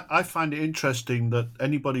mean, I find it interesting that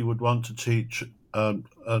anybody would want to teach an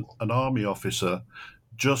army officer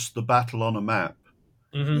just the battle on a map.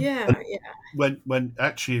 Mm-hmm. Yeah. When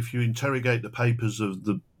actually, if you interrogate the papers of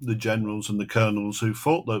the generals and the colonels who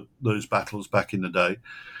fought those battles back in the day,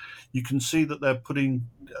 you can see that they're putting,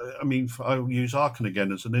 I'll use Aachen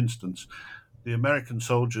again as an instance. The American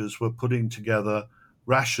soldiers were putting together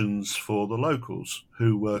rations for the locals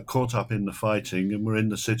who were caught up in the fighting and were in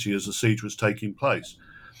the city as the siege was taking place.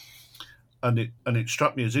 And it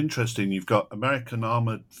struck me as interesting. You've got American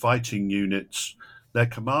armored fighting units. Their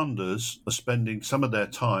commanders are spending some of their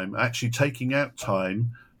time actually taking out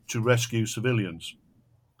time to rescue civilians.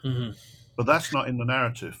 Mm-hmm. But that's not in the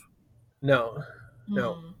narrative. No.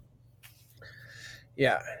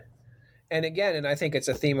 Yeah. And again, and I think it's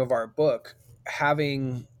a theme of our book,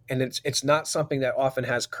 and it's not something that often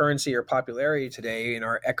has currency or popularity today in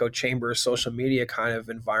our echo chamber social media kind of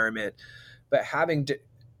environment, but having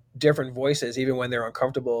different voices, even when they're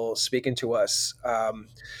uncomfortable speaking to us.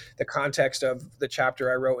 The context of the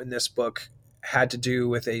chapter I wrote in this book had to do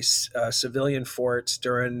with a civilian fort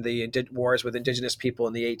during the wars with indigenous people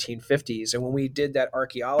in the 1850s. And when we did that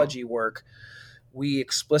archaeology work, we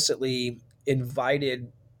explicitly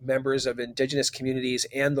invited members of indigenous communities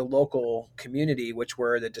and the local community, which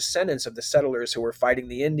were the descendants of the settlers who were fighting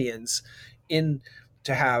the Indians, in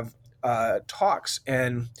to have talks.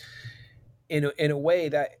 And in a way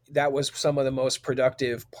that was some of the most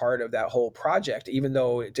productive part of that whole project, even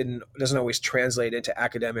though it doesn't always translate into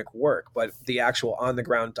academic work, but the actual on the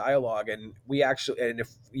ground dialogue. And if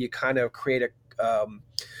you kind of create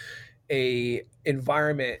a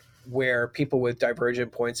environment where people with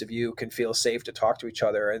divergent points of view can feel safe to talk to each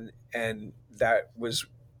other, and that was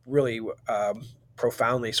really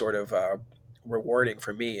profoundly sort of rewarding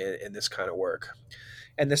for me in this kind of work.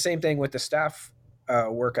 And the same thing with the staff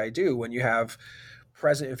work I do, when you have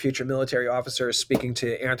present and future military officers speaking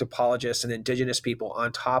to anthropologists and indigenous people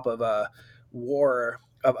on top of a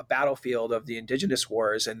battlefield of the indigenous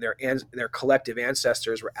wars, and their collective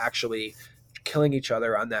ancestors were actually killing each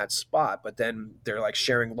other on that spot, but then they're like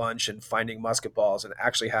sharing lunch and finding musket balls and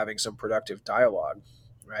actually having some productive dialogue,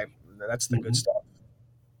 right? That's the good stuff.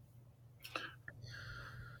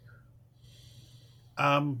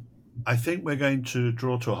 I think we're going to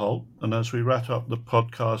draw to a halt, and as we wrap up the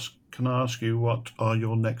podcast, can I ask you, what are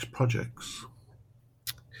your next projects?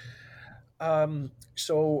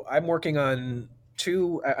 So I'm working on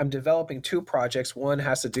I'm developing two projects. One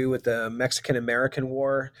has to do with the Mexican-American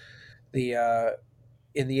War,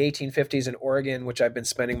 in the 1850s in Oregon, which I've been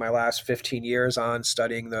spending my last 15 years on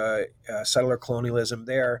studying the settler colonialism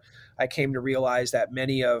there. I came to realize that and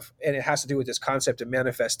it has to do with this concept of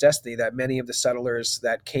manifest destiny, that many of the settlers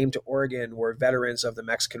that came to Oregon were veterans of the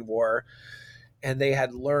Mexican War, and they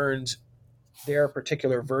had learned their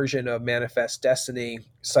particular version of manifest destiny,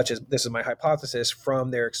 such as, this is my hypothesis, from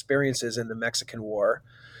their experiences in the Mexican War.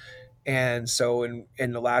 And so in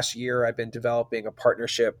the last year, I've been developing a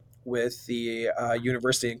partnership with the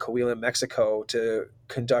university in Coahuila, Mexico, to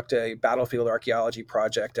conduct a battlefield archaeology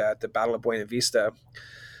project at the Battle of Buena Vista,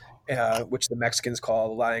 which the Mexicans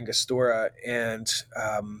call La Angostura. And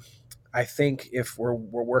I think if we're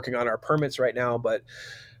working on our permits right now, but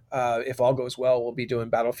if all goes well, we'll be doing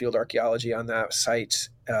battlefield archaeology on that site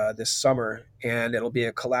this summer, and it'll be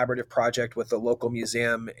a collaborative project with the local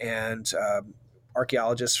museum and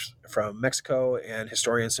archaeologists from Mexico and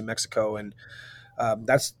historians in Mexico, and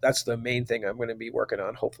that's the main thing I'm going to be working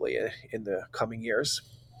on, hopefully, in the coming years.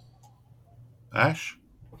 Ash?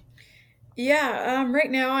 Yeah,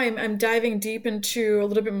 right now I'm diving deep into a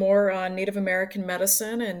little bit more on Native American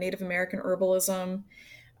medicine and Native American herbalism.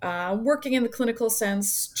 Working in the clinical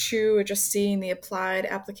sense too, just seeing the applied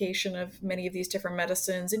application of many of these different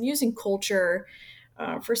medicines and using culture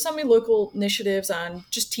for some local initiatives on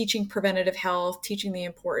just teaching preventative health, teaching the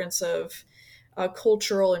importance of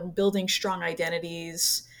cultural and building strong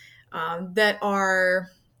identities that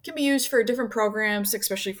can be used for different programs,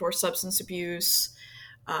 especially for substance abuse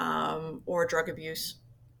or drug abuse.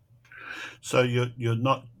 So you're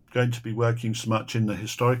not going to be working so much in the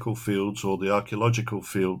historical fields or the archaeological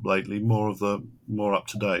field lately, more up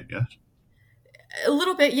to date, yes? A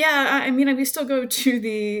little bit, yeah. I mean, we still go to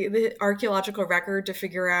the archaeological record to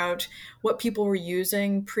figure out what people were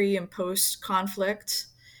using pre and post conflict,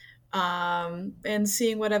 and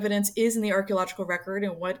seeing what evidence is in the archaeological record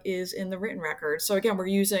and what is in the written record. So again, we're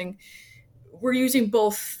using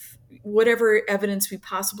both whatever evidence we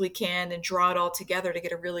possibly can and draw it all together to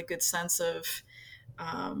get a really good sense of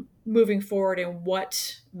moving forward and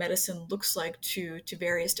what medicine looks like to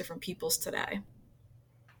various different peoples today.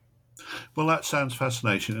 Well, that sounds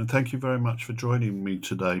fascinating, and thank you very much for joining me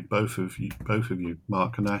today, both of you,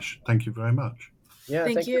 Mark and Ash. Thank you very much. Yeah,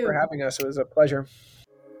 thank you for having us. It was a pleasure.